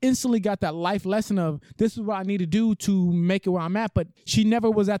she instantly got that life lesson of this is what I need to do to make it where I'm at. But she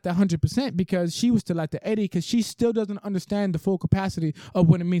never was at the 100% because she was still at the 80 because she still doesn't understand the full capacity of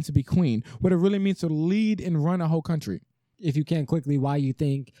what it means to be queen, what it really means to lead and run a whole country. If you can quickly, why you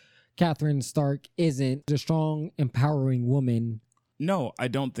think Catelyn Stark isn't a strong, empowering woman? No, I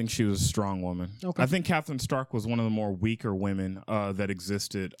don't think she was a strong woman. Okay. I think Catelyn Stark was one of the more weaker women that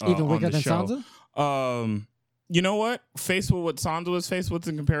existed even weaker on the than show. Sansa? You know what? Faced with what Sansa was faced with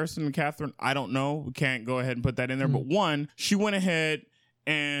in comparison to Catelyn, I don't know. We can't go ahead and put that in there. But one, she went ahead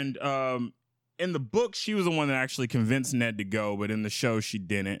and in the book, she was the one that actually convinced Ned to go, but in the show, she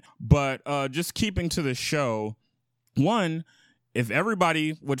didn't. But just keeping to the show, one, if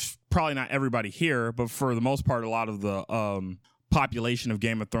everybody, which probably not everybody here, but for the most part, a lot of the population of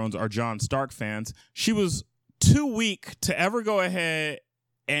Game of Thrones are Jon Stark fans, she was too weak to ever go ahead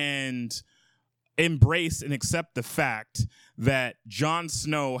and embrace and accept the fact that Jon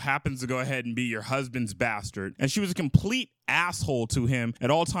Snow happens to go ahead and be your husband's bastard. And she was a complete asshole to him at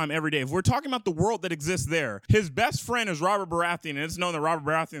all time, every day. If we're talking about the world that exists there, his best friend is Robert Baratheon, and it's known that Robert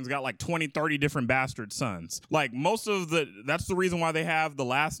Baratheon's got like 20, 30 different bastard sons. Like that's the reason why they have the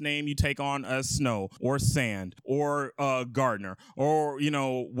last name you take on as Snow or Sand or Gardner or,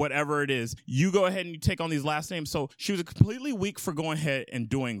 whatever it is. You go ahead and you take on these last names. So she was completely weak for going ahead and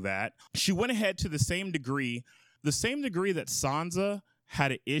doing that. She went ahead to the same degree that Sansa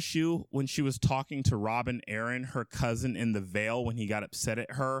had an issue when she was talking to Robin Arryn, her cousin in the Vale, when he got upset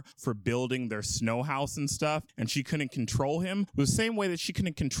at her for building their snow house and stuff, and she couldn't control him. The same way that she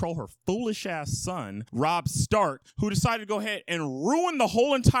couldn't control her foolish-ass son, Robb Stark, who decided to go ahead and ruin the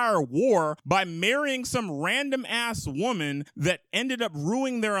whole entire war by marrying some random-ass woman that ended up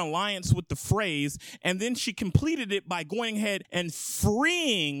ruining their alliance with the Freys, and then she completed it by going ahead and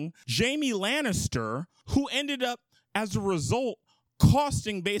freeing Jaime Lannister, who ended up, as a result,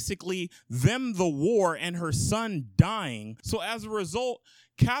 costing basically them the war and her son dying. So as a result,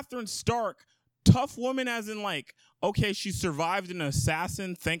 Catelyn Stark, tough woman as in like, okay, she survived an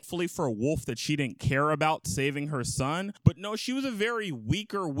assassin, thankfully for a wolf that she didn't care about saving her son. But no, she was a very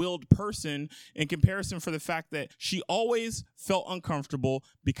weaker-willed person in comparison for the fact that she always felt uncomfortable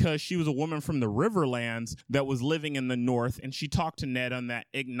because she was a woman from the Riverlands that was living in the North, and she talked to Ned on that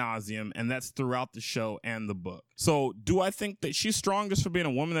ad nauseum, and that's throughout the show and the book. So do I think that she's strongest for being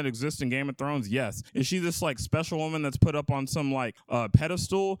a woman that exists in Game of Thrones? Yes. Is she this like special woman that's put up on some like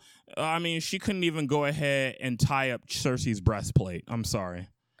pedestal? I mean, she couldn't even go ahead and tie up Cersei's breastplate. I'm sorry.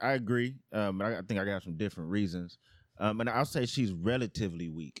 I agree. I think I got some different reasons. And I'll say she's relatively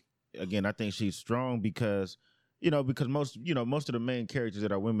weak. Again, I think she's strong because most of the main characters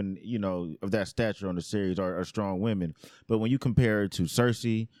that are women, of that stature on the series are strong women. But when you compare her to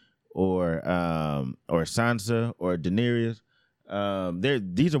Cersei or Sansa or Daenerys,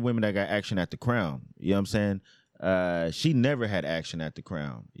 these are women that got action at the Crown. You know what I'm saying? She never had action at the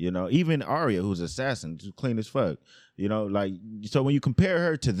Crown. Even Arya, who's an assassin, she's clean as fuck. So when you compare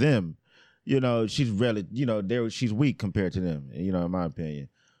her to them, she's weak compared to them. In my opinion.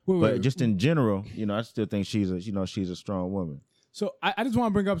 But just in general, I still think she's a strong woman. So I just want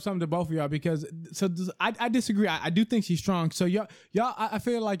to bring up something to both of y'all because I disagree. I do think she's strong. So y'all, I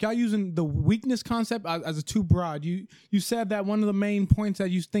feel like y'all using the weakness concept as a too broad. You said that one of the main points that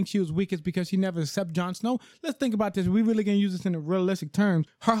you think she was weak is because she never accepted Jon Snow. Let's think about this. We really gonna use this in realistic terms.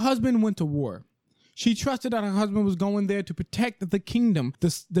 Her husband went to war. She trusted that her husband was going there to protect the kingdom,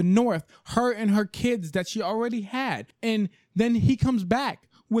 the North, her and her kids that she already had. And then he comes back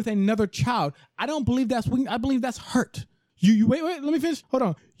with another child. I don't believe that's weak. I believe that's hurt. You wait, let me finish. Hold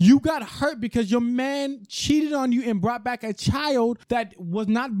on. You got hurt because your man cheated on you and brought back a child that was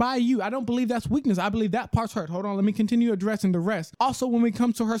not by you. I don't believe that's weakness. I believe that part's hurt. Hold on. Let me continue addressing the rest. Also, when it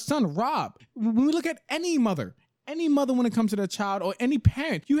comes to her son, Rob, when we look at any mother when it comes to their child or any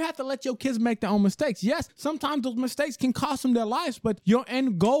parent, you have to let your kids make their own mistakes. Yes, sometimes those mistakes can cost them their lives, but your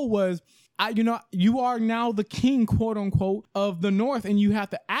end goal was, you are now the king, quote unquote, of the North, and you have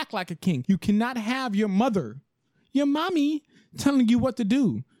to act like a king. You cannot have your mommy telling you what to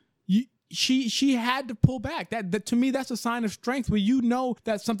do. She had to pull back. That to me, that's a sign of strength where you know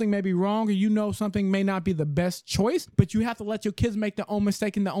that something may be wrong or something may not be the best choice, but you have to let your kids make their own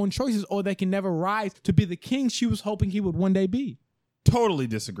mistake and their own choices or they can never rise to be the king she was hoping he would one day be. Totally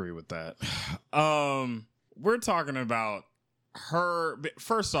disagree with that. We're talking about her.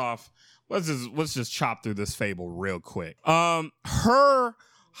 First off, let's just chop through this fable real quick. Her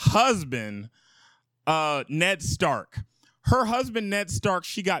husband, Ned Stark. Her husband, Ned Stark,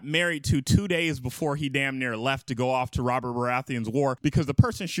 she got married to 2 days before he damn near left to go off to Robert Baratheon's war because the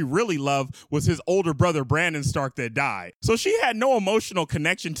person she really loved was his older brother, Brandon Stark, that died. So she had no emotional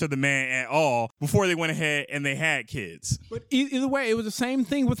connection to the man at all before they went ahead and they had kids. But either way, it was the same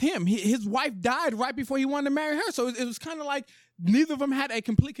thing with him. His wife died right before he wanted to marry her. So it was kind of like neither of them had a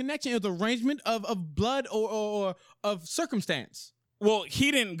complete connection. It was arrangement of blood or of circumstance. Well, he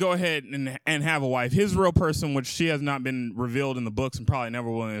didn't go ahead and have a wife. His real person, which she has not been revealed in the books and probably never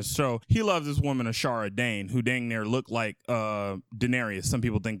will in the show, he loves this woman, Ashara Dane, who dang near looked like Daenerys. Some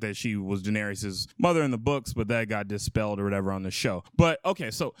people think that she was Daenerys' mother in the books, but that got dispelled or whatever on the show. But,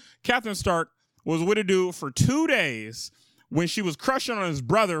 okay, so Catelyn Stark was with a dude for 2 days when she was crushing on his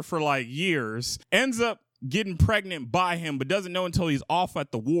brother for like years, ends up getting pregnant by him, but doesn't know until he's off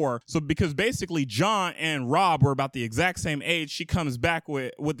at the war. So because basically Jon and Rob were about the exact same age, she comes back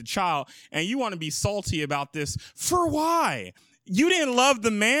with the child, and you want to be salty about this. For why? You didn't love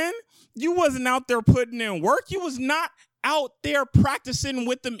the man? You wasn't out there putting in work? You was not out there practicing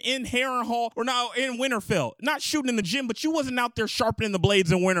with them in Harrenhal or not in Winterfell, not shooting in the gym, but you wasn't out there sharpening the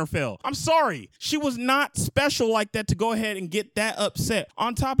blades in Winterfell. I'm sorry. She was not special like that to go ahead and get that upset.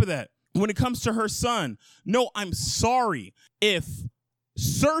 On top of that, when it comes to her son, no, I'm sorry. If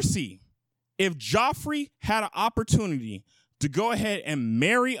Joffrey had an opportunity to go ahead and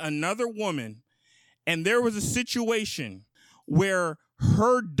marry another woman, and there was a situation where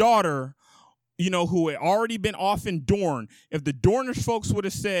her daughter, who had already been off in Dorne, if the Dornish folks would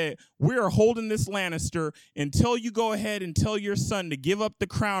have said, we are holding this Lannister until you go ahead and tell your son to give up the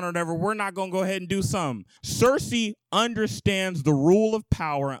crown or whatever, we're not going to go ahead and do something. Cersei understands the rule of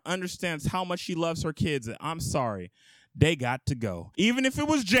power and understands how much she loves her kids. And I'm sorry, they got to go. Even if it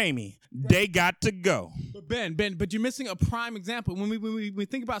was Jaime, they got to go. But Ben, but you're missing a prime example. When we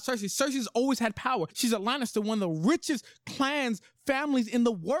think about Cersei's always had power. She's a Lannister, one of the richest families in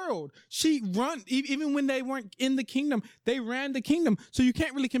the world. She run, even when they weren't in the kingdom, they ran the kingdom. So you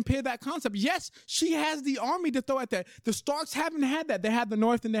can't really compare that concept. Yes, she has the army to throw at that. The Starks haven't had that. They had the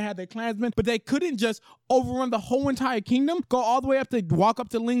North and they had their clansmen, but they couldn't just overrun the whole entire kingdom, go all the way up to walk up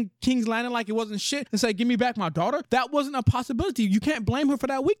to King's Landing like it wasn't shit and say, give me back my daughter. That wasn't a possibility. You can't blame her for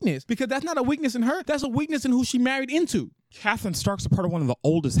that weakness because that's not a weakness in her. That's a weakness in who she married into. Catelyn Stark's a part of one of the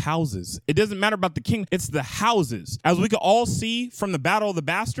oldest houses. It doesn't matter about the king. It's the houses. As we could all see from the Battle of the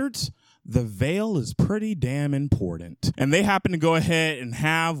Bastards, the Vale is pretty damn important. And they happen to go ahead and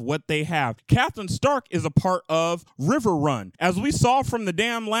have what they have. Catelyn Stark is a part of River Run. As we saw from the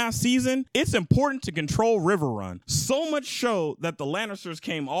damn last season, it's important to control River Run. So much so that the Lannisters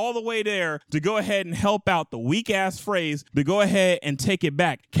came all the way there to go ahead and help out the weak-ass phrase to go ahead and take it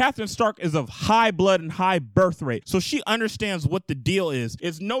back. Catelyn Stark is of high blood and high birth rate, so she understands what the deal is.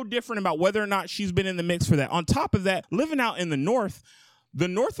 It's no different about whether or not she's been in the mix for that. On top of that, living out in the north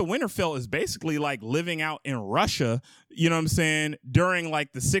of Winterfell is basically like living out in Russia, you know what I'm saying, during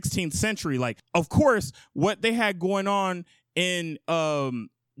like the 16th century. Like, of course, what they had going on in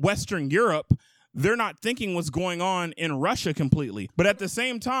Western Europe, they're not thinking what's going on in Russia completely. But at the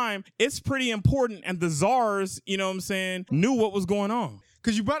same time, it's pretty important, and the czars, you know what I'm saying, knew what was going on.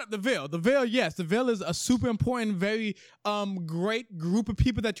 Because you brought up the Vale. The Vale, yes, the Vale is a super important, very great group of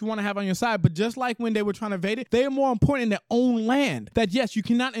people that you want to have on your side. But just like when they were trying to invade it, they are more important in their own land. That, yes, you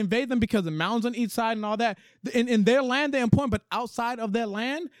cannot invade them because the mountains on each side and all that. In their land, they're important, but outside of their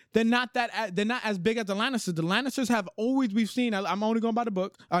land, they're not as big as the Lannisters. The Lannisters have always, we've seen, I'm only going by the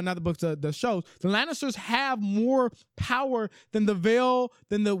book, not the books, the shows. The Lannisters have more power than the Vale,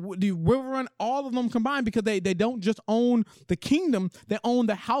 than the River Run, all of them combined, because they don't just own the kingdom, they own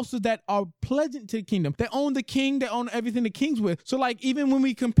the houses that are pleasant to the kingdom. They own the king, they own everything the king's with. So like, even when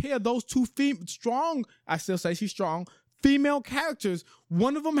we compare those two strong, I still say she's strong, female characters,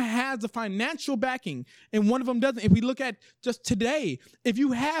 one of them has the financial backing and one of them doesn't. If we look at just today, if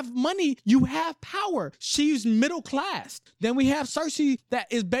you have money, you have power. She's middle class. Then we have Cersei that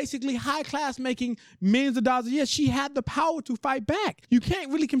is basically high class, making millions of dollars a year. She had the power to fight back. You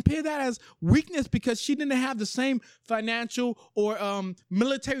can't really compare that as weakness because she didn't have the same financial or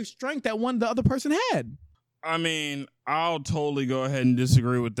military strength that the other person had. I mean, I'll totally go ahead and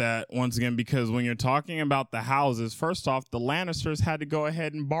disagree with that once again, because when you're talking about the houses, first off, the Lannisters had to go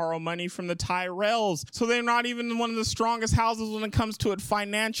ahead and borrow money from the Tyrells. So they're not even one of the strongest houses when it comes to it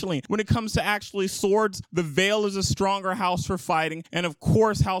financially. When it comes to actually swords, the Vale is a stronger house for fighting. And of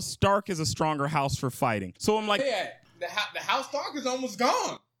course, House Stark is a stronger house for fighting. So I'm like, the House Stark is almost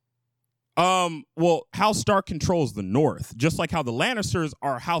gone. Well, House Stark controls the North, just like how the Lannisters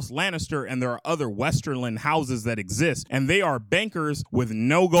are House Lannister, and there are other Westerland houses that exist, and they are bankers with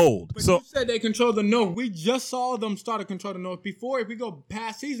no gold. But you said they control the North. We just saw them start to control the North. Before, if we go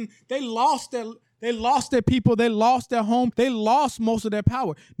past season, they lost their people, they lost their home, they lost most of their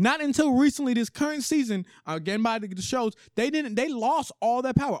power. Not until recently, this current season, again by the shows, they lost all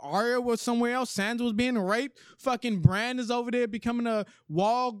their power. Arya was somewhere else, Sansa was being raped, fucking Bran is over there becoming a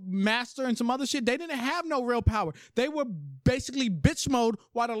wall master and some other shit. They didn't have no real power. They were basically bitch mode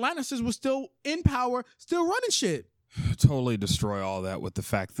while the Lannisters were still in power, still running shit. Totally destroy all that with the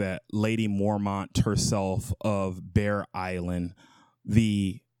fact that Lady Mormont herself of Bear Island,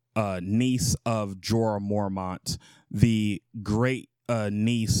 the niece of Jorah Mormont, the great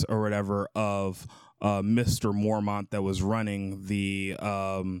niece or whatever of Mr. Mormont that was running the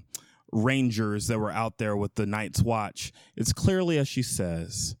Rangers that were out there with the Night's Watch. It's clearly as she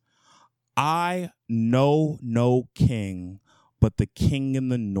says, I know no king but the king in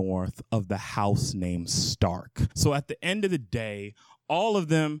the north of the house named Stark. So at the end of the day, all of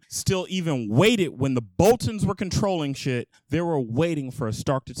them still even waited when the Boltons were controlling shit. They were waiting for a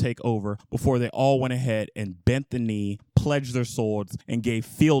Stark to take over before they all went ahead and bent the knee, pledged their swords, and gave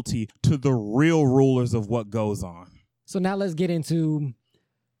fealty to the real rulers of what goes on. So now let's get into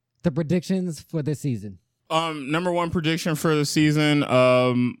the predictions for this season. Number one prediction for the season,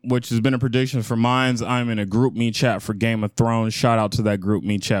 which has been a prediction for mine. I'm in a group me chat for Game of Thrones. Shout out to that group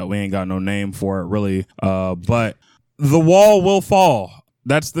me chat. We ain't got no name for it, really. But the wall will fall.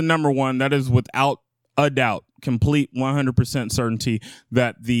 That's the number one. That is without a doubt, complete 100% certainty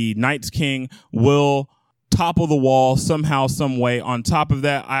that the Night's King will topple the wall somehow, some way. On top of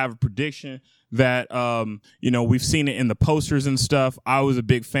that, I have a prediction that, we've seen it in the posters and stuff. I was a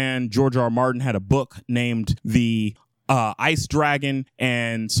big fan. George R. R. Martin had a book named The Ice Dragon,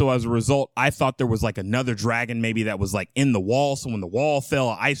 and so as a result, I thought there was like another dragon maybe that was like in the wall, so when the wall fell,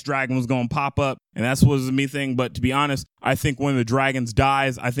 an ice dragon was going to pop up, and that's what was me thing. But to be honest, I think one of the dragons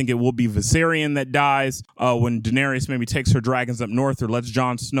dies. I think it will be Viserion that dies when Daenerys maybe takes her dragons up north or lets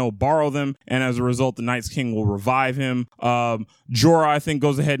Jon Snow borrow them, and as a result, the Night's King will revive him. Jorah, I think,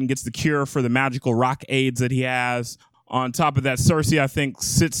 goes ahead and gets the cure for the magical rock aids that he has. On top of that, Cersei, I think,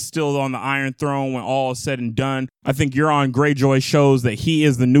 sits still on the Iron Throne when all is said and done. I think Euron Greyjoy shows that he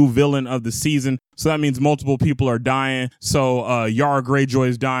is the new villain of the season. So that means multiple people are dying. So Yara Greyjoy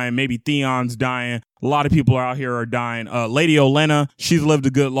is dying. Maybe Theon's dying. A lot of people out here are dying. Lady Olenna, she's lived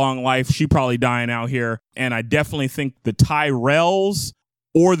a good long life. She probably dying out here. And I definitely think the Tyrells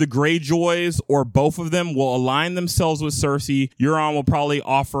or the Greyjoys or both of them will align themselves with Cersei. Euron will probably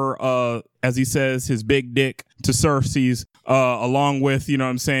offer, as he says, his big dick to Cersei's, along with, you know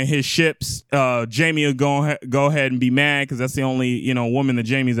what I'm saying, his ships. Jaime will go ahead and be mad because that's the only, you know, woman that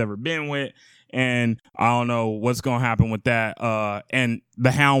Jaime's ever been with. And I don't know what's going to happen with that. And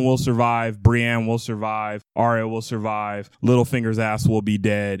the Hound will survive. Brienne will survive. Arya will survive. Littlefinger's ass will be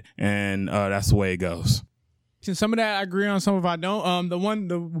dead. And that's the way it goes. Some of that I agree on, some of I don't.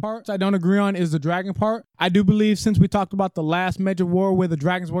 The parts I don't agree on is the dragon part. I do believe, since we talked about the last major war where the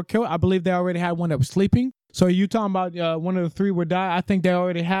dragons were killed, I believe they already had one that was sleeping. So you talking about one of the three would die. I think they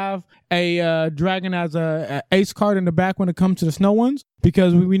already have a dragon as a ace card in the back when it comes to the snow ones,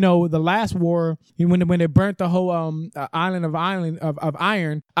 because we know the last war when they burnt the whole island of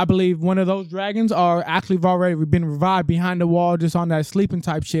Iron. I believe one of those dragons are actually already been revived behind the wall, just on that sleeping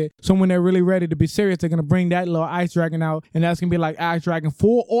type shit. So when they're really ready to be serious, they're gonna bring that little ice dragon out, and that's gonna be like Ice Dragon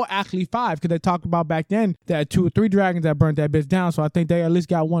 4 or actually 5, because they talked about back then that had 2 or 3 dragons that burnt that bitch down. So I think they at least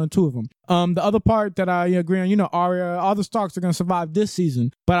got 1 or 2 of them. The other part that I agree on, you know, Arya, all the Starks are going to survive this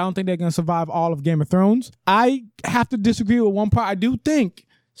season, but I don't think they're going to survive all of Game of Thrones. I have to disagree with one part. I do think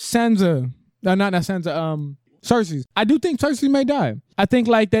Cersei. I do think Cersei may die. I think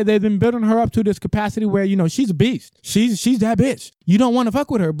like that they've been building her up to this capacity where, you know, she's a beast. She's that bitch. You don't want to fuck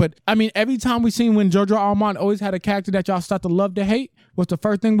with her. But I mean, every time we seen when George R. R. Martin always had a character that y'all start to love to hate, what's the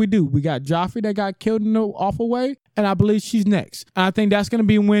first thing we do? We got Joffrey that got killed in the awful way, and I believe she's next. And I think that's going to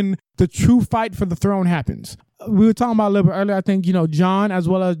be when the true fight for the throne happens. We were talking about a little bit earlier. I think, you know, Jon as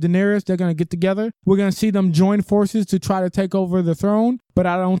well as Daenerys, they're going to get together. We're going to see them join forces to try to take over the throne, but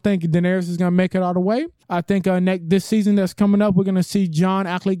I don't think Daenerys is going to make it all the way. I think this season that's coming up, we're going to see Jon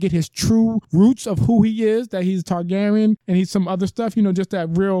actually get his true roots of who he is, that he's Targaryen and he's some other stuff, you know, just that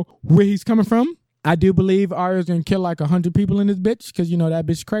real where he's coming from. I do believe Arya's going to kill like 100 people in this bitch because, you know, that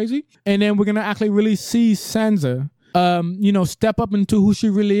bitch crazy. And then we're going to actually really see Sansa you know, step up into who she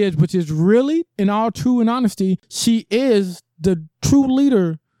really is, which is really, in all true and honesty, she is the true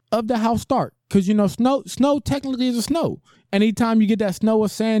leader of the House Stark. Because, you know, Snow technically is a Snow. Anytime you get that Snow or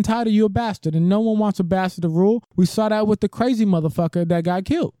Sand title, you're a bastard. And no one wants a bastard to rule. We saw that with the crazy motherfucker that got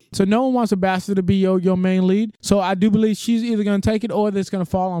killed. So no one wants a bastard to be your main lead. So I do believe she's either going to take it or it's going to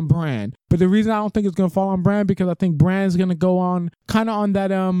fall on Bran. But the reason I don't think it's going to fall on Bran, because I think Bran's going to go on kind of on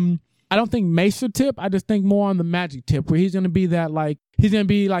that, I don't think Maester tip. I just think more on the magic tip, where he's going to be that, like, he's going to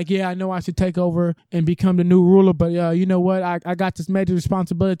be like, yeah, I know I should take over and become the new ruler, but you know what? I got this major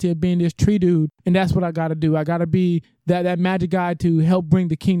responsibility of being this tree dude, and that's what I got to do. I got to be that magic guy to help bring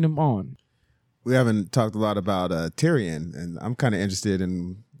the kingdom on. We haven't talked a lot about Tyrion, and I'm kind of interested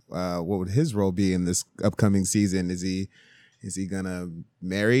in what would his role be in this upcoming season. Is he gonna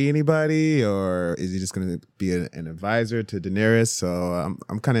marry anybody, or is he just gonna be an advisor to Daenerys? So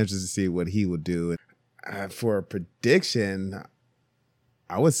I'm kind of interested to see what he would do. For a prediction,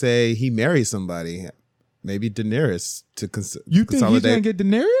 I would say he marries somebody, maybe Daenerys to You think consolidate. He's gonna get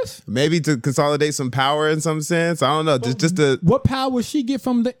Daenerys? Maybe to consolidate some power in some sense. I don't know. Just to what power would she get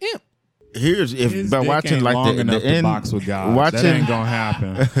from the imp? Here's His by dick watching ain't like long the enough to end, box with God. watching That ain't gonna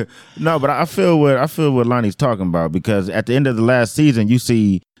happen. No, but I feel what Lonnie's talking about, because at the end of the last season, you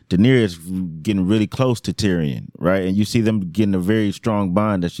see Daenerys getting really close to Tyrion, right? And you see them getting a very strong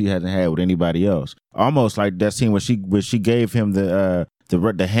bond that she hasn't had with anybody else. Almost like that scene where she gave him the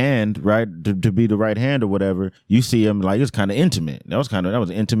hand, right, to be the right hand or whatever. You see him like it's kind of intimate. That was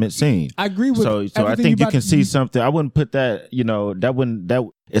an intimate scene. I agree with. So I think you can see something. I wouldn't put that. You know,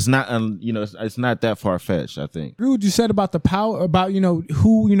 it's not. It's not that far fetched. I think. I agree with what you said about the power, about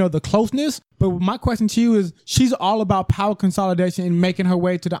who the closeness. But my question to you is, she's all about power consolidation and making her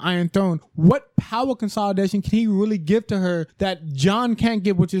way to the Iron Throne. What power consolidation can he really give to her that Jon can't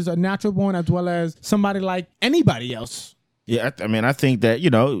give, which is a natural born as well as somebody like anybody else? Yeah, I mean, I think that,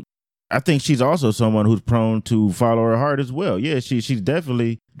 I think she's also someone who's prone to follow her heart as well. Yeah, she's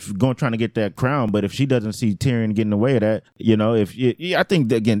definitely trying to get that crown, but if she doesn't see Tyrion getting away with that, I think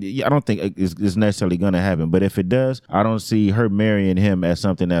that, again, I don't think it's necessarily going to happen. But if it does, I don't see her marrying him as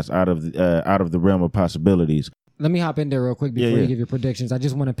something that's out of the realm of possibilities. Let me hop in there real quick before you give your predictions. I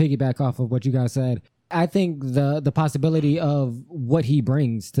just want to piggyback off of what you guys said. I think the possibility of what he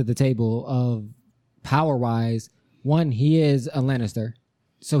brings to the table of power-wise. One, he is a Lannister,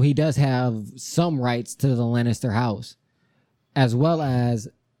 so he does have some rights to the Lannister house, as well as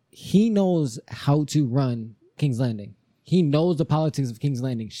he knows how to run King's Landing. He knows the politics of King's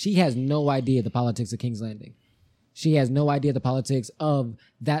Landing. She has no idea the politics of King's Landing. She has no idea the politics of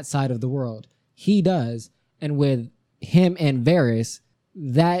that side of the world. He does, and with him and Varys,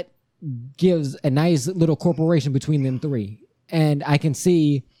 that gives a nice little corporation between them three. And I can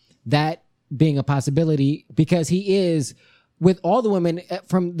see that being a possibility because he is with all the women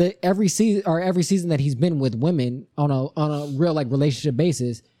from every season that he's been with women on a real like relationship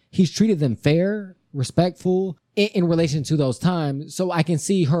basis, he's treated them fair, respectful in relation to those times. So I can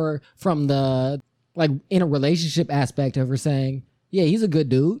see her from the like in a relationship aspect of her saying, yeah, he's a good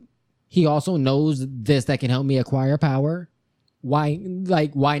dude. He also knows this that can help me acquire power. Why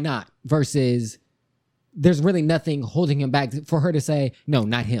not? Versus there's really nothing holding him back for her to say, no,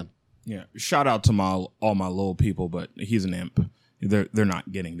 not him. Yeah. Shout out to all my little people, but he's an imp. They're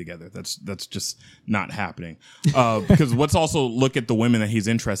not getting together. That's just not happening. Because let's also look at the women that he's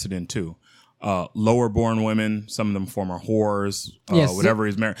interested in too. Lower born women, some of them former whores, yes, whatever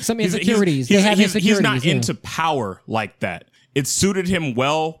he's married. Some insecurities. He's not into power like that. It suited him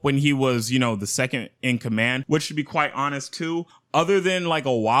well when he was, the second in command, which to be quite honest too, other than like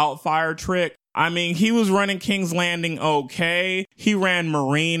a wildfire trick, I mean, he was running King's Landing okay. He ran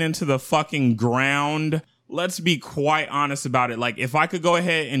Marine into the fucking ground. Let's be quite honest about it. Like, if I could go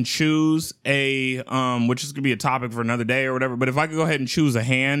ahead and choose which is going to be a topic for another day or whatever, but if I could go ahead and choose a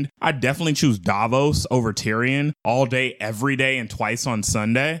hand, I'd definitely choose Davos over Tyrion all day, every day, and twice on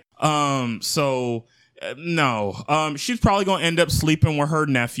Sunday. No. She's probably going to end up sleeping with her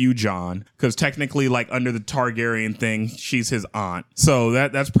nephew, Jon, because technically, like, under the Targaryen thing, she's his aunt. So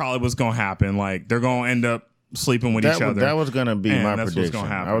that's probably what's going to happen. Like, they're going to end up sleeping with each other. That was going to be my prediction.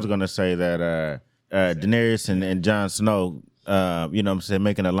 I was going to say that Daenerys and Jon Snow,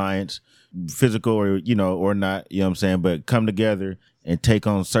 make an alliance, physical or not, but come together and take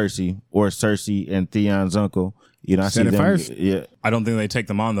on Cersei and Theon's uncle. I see them first. Yeah. I don't think they take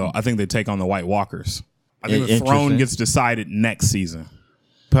them on, though. I think they take on the White Walkers. I think the throne gets decided next season.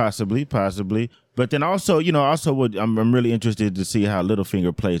 Possibly. But then also, I'm really interested to see how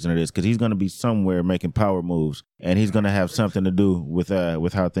Littlefinger plays into this because he's going to be somewhere making power moves, and he's going to have something to do with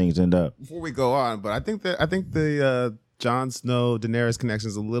how things end up. Before we go on, but I think the Jon Snow Daenerys connection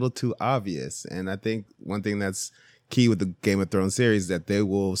is a little too obvious, and I think one thing that's key with the Game of Thrones series is that they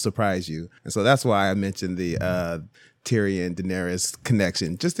will surprise you, and so that's why I mentioned the Tyrion Daenerys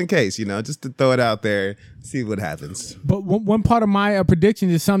connection, just in case, just to throw it out there, see what happens. But one part of my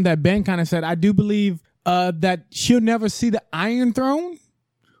prediction is something that Ben kind of said. I do believe that she'll never see the Iron Throne,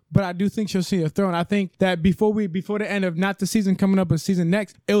 but I do think she'll see a throne. I think that before the end of not the season coming up, but season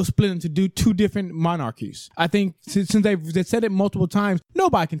next, it will split into two different monarchies. I think since they've said it multiple times,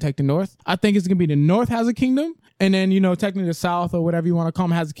 nobody can take the North. I think it's going to be the North has a kingdom, and then, technically the South or whatever you want to call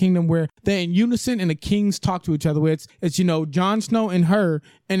them has a kingdom where they're in unison and the kings talk to each other. Where it's Jon Snow and her,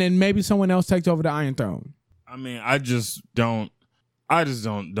 and then maybe someone else takes over the Iron Throne. I mean, I just don't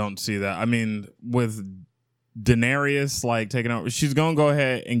see that. I mean, with Daenerys like taking over, she's gonna go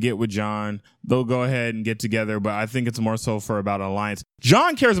ahead and get with Jon. They'll go ahead and get together, but I think it's more so for about an alliance.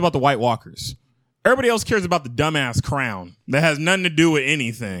 Jon cares about the White Walkers. Everybody else cares about the dumbass crown that has nothing to do with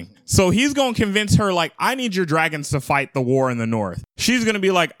anything. So he's going to convince her, like, I need your dragons to fight the war in the North. She's going to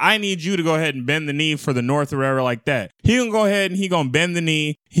be like, I need you to go ahead and bend the knee for the North or whatever like that. He going to go ahead and he going to bend the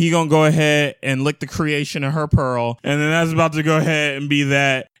knee. He going to go ahead and lick the creation of her pearl. And then that's about to go ahead and be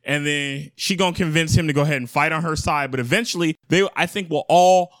that. And then she going to convince him to go ahead and fight on her side. But eventually, I think, will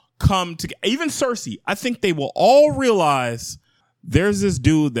all come together. Even Cersei, I think they will all realize there's this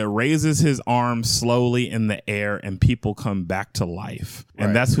dude that raises his arms slowly in the air and people come back to life. And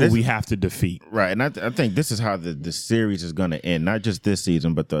right. That's who we have to defeat. Right. And I think this is how the series is going to end. Not just this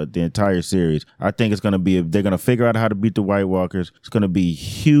season, but the entire series. I think it's going to be, they're going to figure out how to beat the White Walkers. It's going to be a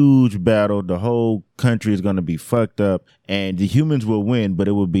huge battle. The whole country is going to be fucked up. And the humans will win, but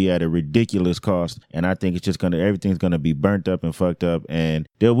it will be at a ridiculous cost. And I think it's just everything's going to be burnt up and fucked up. And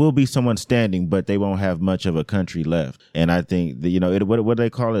there will be someone standing, but they won't have much of a country left. And I think what do they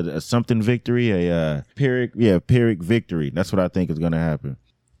call it? A something victory, a Pyrrhic victory. That's what I think is going to happen.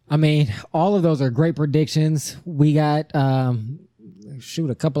 I mean, all of those are great predictions. We got a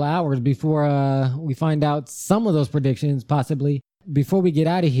couple of hours before we find out some of those predictions, possibly. Before we get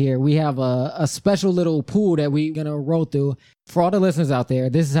out of here, we have a special little pool that we're gonna roll through for all the listeners out there.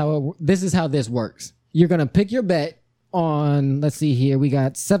 This is how this works. You're gonna pick your bet on. Let's see here. We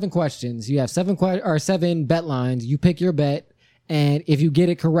got 7 questions. You have 7 bet lines. You pick your bet, and if you get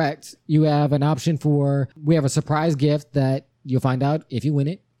it correct, you have an option we have a surprise gift that you'll find out if you win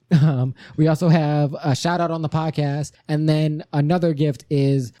it. We also have a shout out on the podcast, and then another gift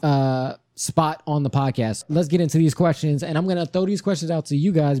is spot on the podcast. Let's get into these questions, and I'm going to throw these questions out to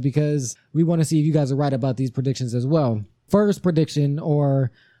you guys because we want to see if you guys are right about these predictions as well. First prediction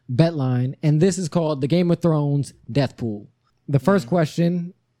or bet line, and this is called the Game of Thrones Death Pool. The first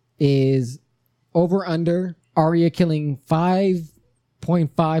question is over under Arya killing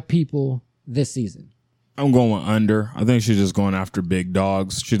 5.5 people this season. I'm going under. I think she's just going after big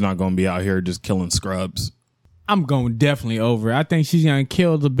dogs. She's not going to be out here just killing scrubs. I'm going definitely over. I think she's gonna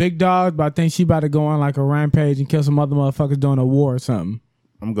kill the big dogs, but I think she about to go on like a rampage and kill some other motherfuckers during a war or something.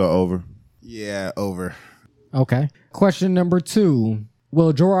 I'm going over. Yeah, over. Okay. Question number 2.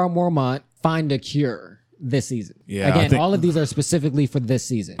 Will Jorah Mormont find a cure this season? Yeah, Again, all of these are specifically for this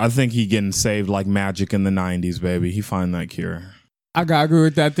season. I think he getting saved like magic in the 90s, baby. He find that cure. I gotta agree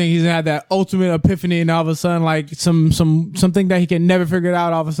with that. I think he's gonna have that ultimate epiphany, and all of a sudden, like something that he can never figure it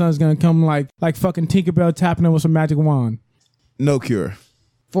out, all of a sudden is gonna come like fucking Tinkerbell tapping him with some magic wand. No cure.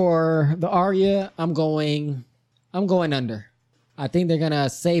 For the Arya, I'm going under. I think they're gonna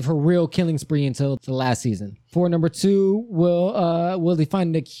save her real killing spree until the last season. For number 2, will he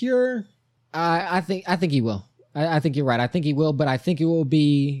find the cure? I think he will. I think you're right. I think he will, but I think it will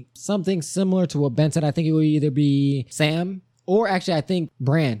be something similar to what Ben said. I think it will either be Sam. Or actually, I think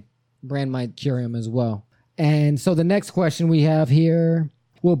Bran might cure him as well. And so the next question we have here,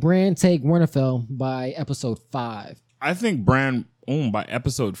 will Bran take Winterfell by episode 5? I think Bran, by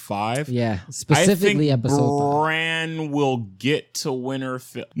episode 5? Yeah, specifically I think episode 5. Bran will get to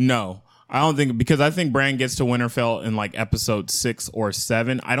Winterfell. No, I don't think, because I think Bran gets to Winterfell in like episode 6 or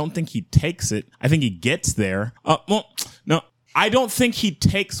 7. I don't think he takes it. I think he gets there. No, I don't think he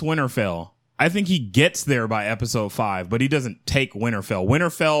takes Winterfell. I think he gets there by episode 5, but he doesn't take Winterfell.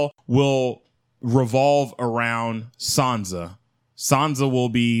 Winterfell will revolve around Sansa. Sansa will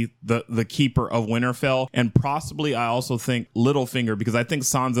be the keeper of Winterfell, and possibly I also think Littlefinger, because I think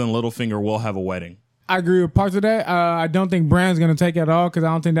Sansa and Littlefinger will have a wedding. I agree with parts of that. I don't think Bran's gonna take it at all because I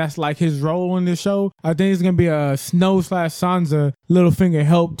don't think that's like his role in this show. I think it's gonna be a Snow/Sansa Littlefinger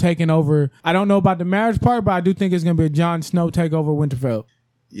help taking over. I don't know about the marriage part, but I do think it's gonna be a Jon Snow take over Winterfell.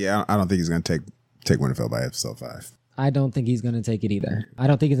 Yeah, I don't think he's going to take Winterfell by episode 5. I don't think he's going to take it either. I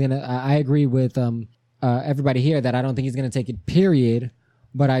don't think he's going to. I agree with everybody here that I don't think he's going to take it, period.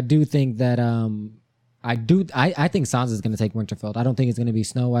 But I do think that I think Sansa's going to take Winterfell. I don't think it's going to be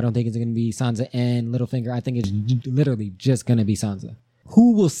Snow. I don't think it's going to be Sansa and Littlefinger. I think it's literally just going to be Sansa.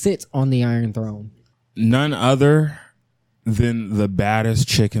 Who will sit on the Iron Throne? None other than the baddest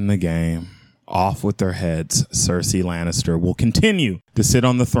chick in the game. Off with their heads, Cersei Lannister will continue to sit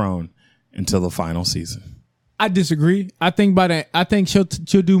on the throne until the final season. I disagree. I think she'll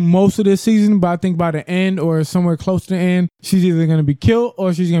do most of this season, but I think by the end or somewhere close to the end, she's either going to be killed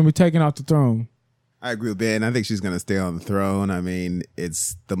or she's going to be taken off the throne. I agree with Ben. I think she's going to stay on the throne. I mean,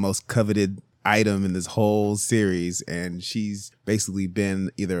 it's the most coveted item in this whole series, and she's basically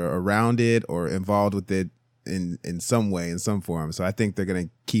been either around it or involved with it in some way, in some form. So I think they're going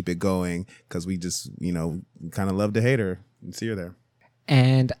to keep it going because we just, kind of love to hate her and see her there.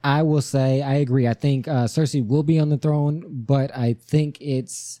 And I will say, I agree. I think Cersei will be on the throne, but I think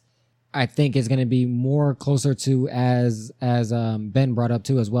it's going to be more closer to, as Ben brought up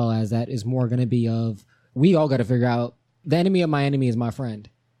too, as well as that is more going to be of, we all got to figure out the enemy of my enemy is my friend.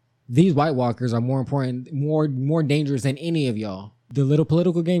 These White Walkers are more important, more dangerous than any of y'all. The little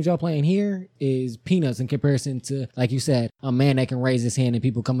political games y'all playing here is peanuts in comparison to, like you said, a man that can raise his hand and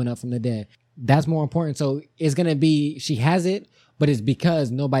people coming up from the dead. That's more important. So it's going to be, she has it, but it's because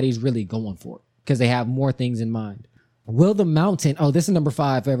nobody's really going for it because they have more things in mind. Will the Mountain, this is number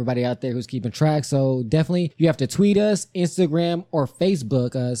 5 for everybody out there who's keeping track. So definitely you have to tweet us, Instagram, or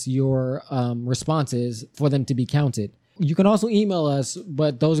Facebook us your responses for them to be counted. You can also email us,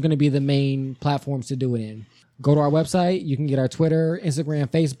 but those are going to be the main platforms to do it in. Go to our website. You can get our Twitter, Instagram,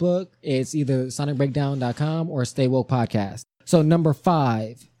 Facebook. It's either sonicbreakdown.com or Stay Woke Podcast. So number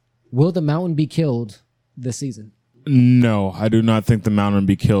 5, will the Mountain be killed this season? No, I do not think the Mountain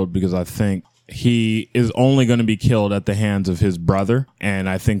be killed because I think he is only going to be killed at the hands of his brother. And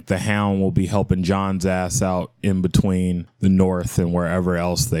I think the Hound will be helping John's ass out in between the North and wherever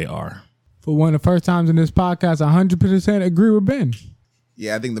else they are. For one of the first times in this podcast, 100% agree with Ben.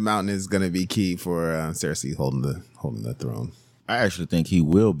 Yeah, I think the Mountain is going to be key for Cersei holding the throne. I actually think he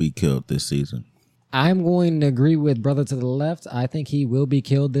will be killed this season. I'm going to agree with brother to the left. I think he will be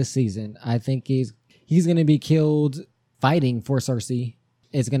killed this season. I think he's going to be killed fighting for Cersei.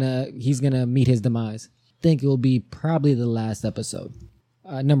 He's going to meet his demise. I think it will be probably the last episode.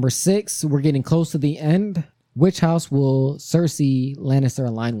 Number 6, we're getting close to the end. Which house will Cersei Lannister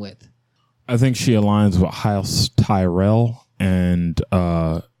align with? I think she aligns with House Tyrell and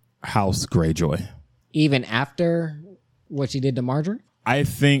House Greyjoy. Even after what she did to Marjorie? I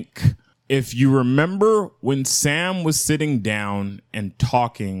think if you remember when Sam was sitting down and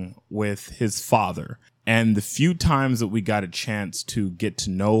talking with his father, And the few times that we got a chance to get to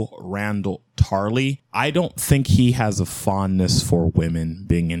know Randall Tarley, I don't think he has a fondness for women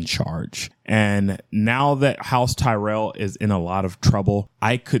being in charge. And now that House Tyrell is in a lot of trouble,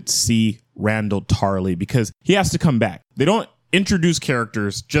 I could see Randall Tarley, because he has to come back. They don't introduce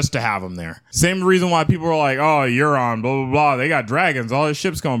characters just to have them there. Same reason why people are like, oh, Euron, blah, blah, blah. They got dragons. All his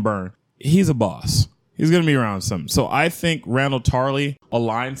ship's going to burn. He's a boss. He's going to be around some. So I think Randall Tarley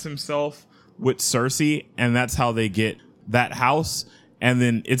aligns himself with Cersei, and that's how they get that house. And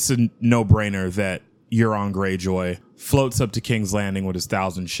then it's a no-brainer that Euron Greyjoy floats up to King's Landing with his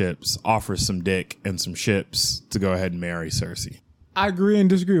 1,000 ships, offers some dick and some ships to go ahead and marry Cersei. I agree and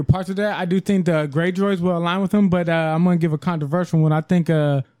disagree with parts of that. I do think the Greyjoys will align with him, but I'm going to give a controversial one. I think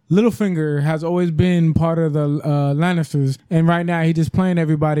Littlefinger has always been part of the Lannisters, and right now he just playing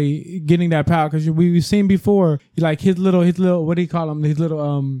everybody, getting that power, because we've seen before, like his little, what do you call them? His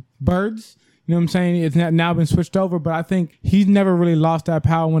little birds. You know what I'm saying? It's now been switched over, but I think he's never really lost that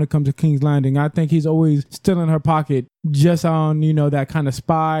power when it comes to King's Landing. I think he's always still in her pocket, just on, that kind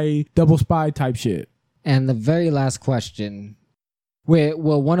of double spy type shit. And the very last question,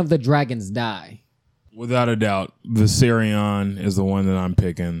 will one of the dragons die? Without a doubt, Viserion is the one that I'm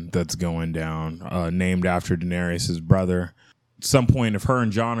picking that's going down, named after Daenerys' brother. At some point, if her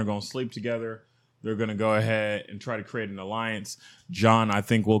and Jon are going to sleep together, they're going to go ahead and try to create an alliance. Jon, I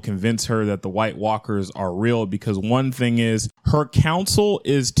think, will convince her that the White Walkers are real, because one thing is, her counsel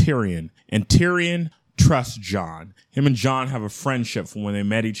is Tyrion, and Tyrion trusts Jon. Him and Jon have a friendship from when they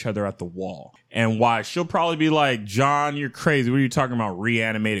met each other at the Wall. And why she'll probably be like, Jon, you're crazy. What are you talking about?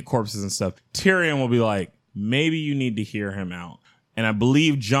 Reanimated corpses and stuff. Tyrion will be like, maybe you need to hear him out. And I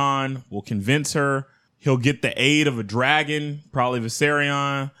believe Jon will convince her. He'll get the aid of a dragon, probably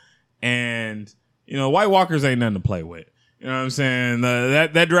Viserion. And, White Walkers ain't nothing to play with. You know what I'm saying?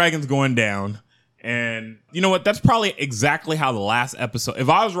 That dragon's going down. And you know what? That's probably exactly how the last episode, if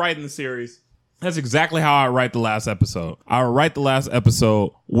I was writing the series, that's exactly how I write the last episode. I would write the last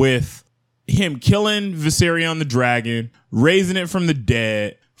episode with him killing Viserion the dragon, raising it from the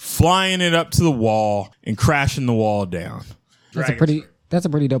dead, flying it up to the wall, and crashing the wall down. That's a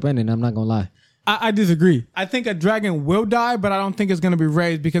pretty dope ending, I'm not gonna lie. I disagree. I think a dragon will die, but I don't think it's going to be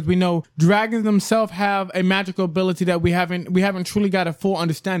raised, because we know dragons themselves have a magical ability that we haven't truly got a full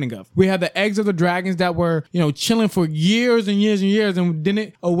understanding of. We have the eggs of the dragons that were, chilling for years and years and years, and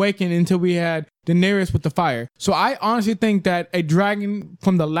didn't awaken until we had Daenerys with the fire. So I honestly think that a dragon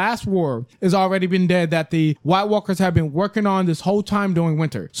from the last war has already been dead, that the White Walkers have been working on this whole time during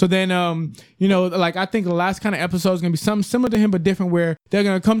winter. So then, I think the last kind of episode is going to be something similar to him, but different, where they're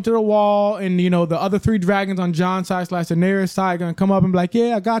going to come to the wall, and, the other 3 dragons on Jon's side / Daenerys side are going to come up and be like,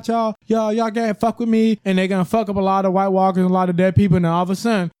 yeah, I got y'all. Y'all can't fuck with me. And they're going to fuck up a lot of White Walkers and a lot of dead people. And then all of a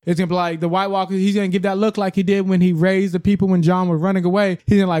sudden, it's going to be like the White Walkers, he's going to give that look like he did when he raised the people when Jon was running away.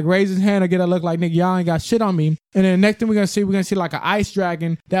 He's going to raise his hand or get a look like, nigga, y'all ain't got shit on me. And then the next thing we're gonna see like an ice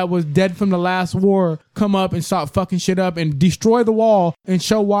dragon that was dead from the last war come up and start fucking shit up and destroy the wall, and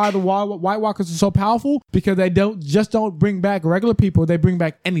show why the White Walkers are so powerful, because they don't bring back regular people, they bring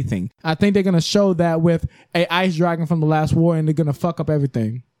back anything. I think they're gonna show that with a ice dragon from the last war, and they're gonna fuck up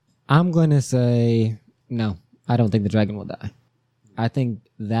everything. I'm gonna say no. I don't think the dragon will die. I think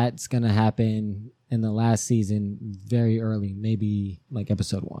that's gonna happen in the last season, very early, maybe like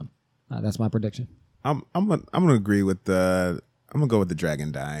episode 1. That's my prediction. I'm gonna agree with I'm gonna go with the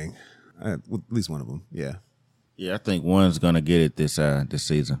dragon dying, with at least one of them. Yeah, I think one's gonna get it this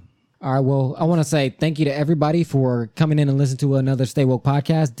season. All right, well, I want to say thank you to everybody for coming in and listening to another Stay Woke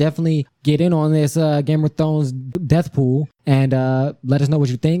podcast. Definitely get in on this Game of Thrones death pool, and let us know what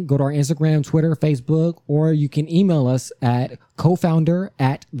you think. Go to our Instagram, Twitter, Facebook, or you can email us at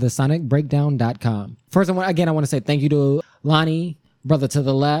cofounder@thesonicbreakdown.com. First, I want to say thank you to Lonnie, brother to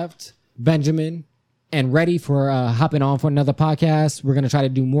the left, Benjamin, and Ready for hopping on for another podcast. We're going to try to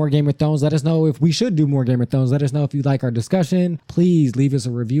do more Game of Thrones. Let us know if we should do more Game of Thrones. Let us know if you like our discussion. Please leave us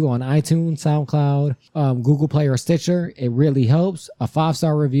a review on iTunes, SoundCloud, Google Play, or Stitcher. It really helps. A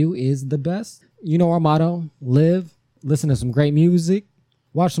 5-star review is the best. You know our motto: live, listen to some great music,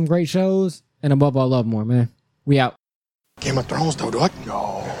 watch some great shows, and above all, love more, man. We out. Game of Thrones, though, dog.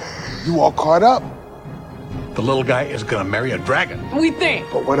 Yo, you all caught up. The little guy is gonna marry a dragon. We think.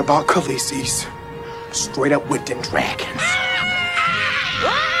 But what about Khaleesi's? Straight up whipped in dragons.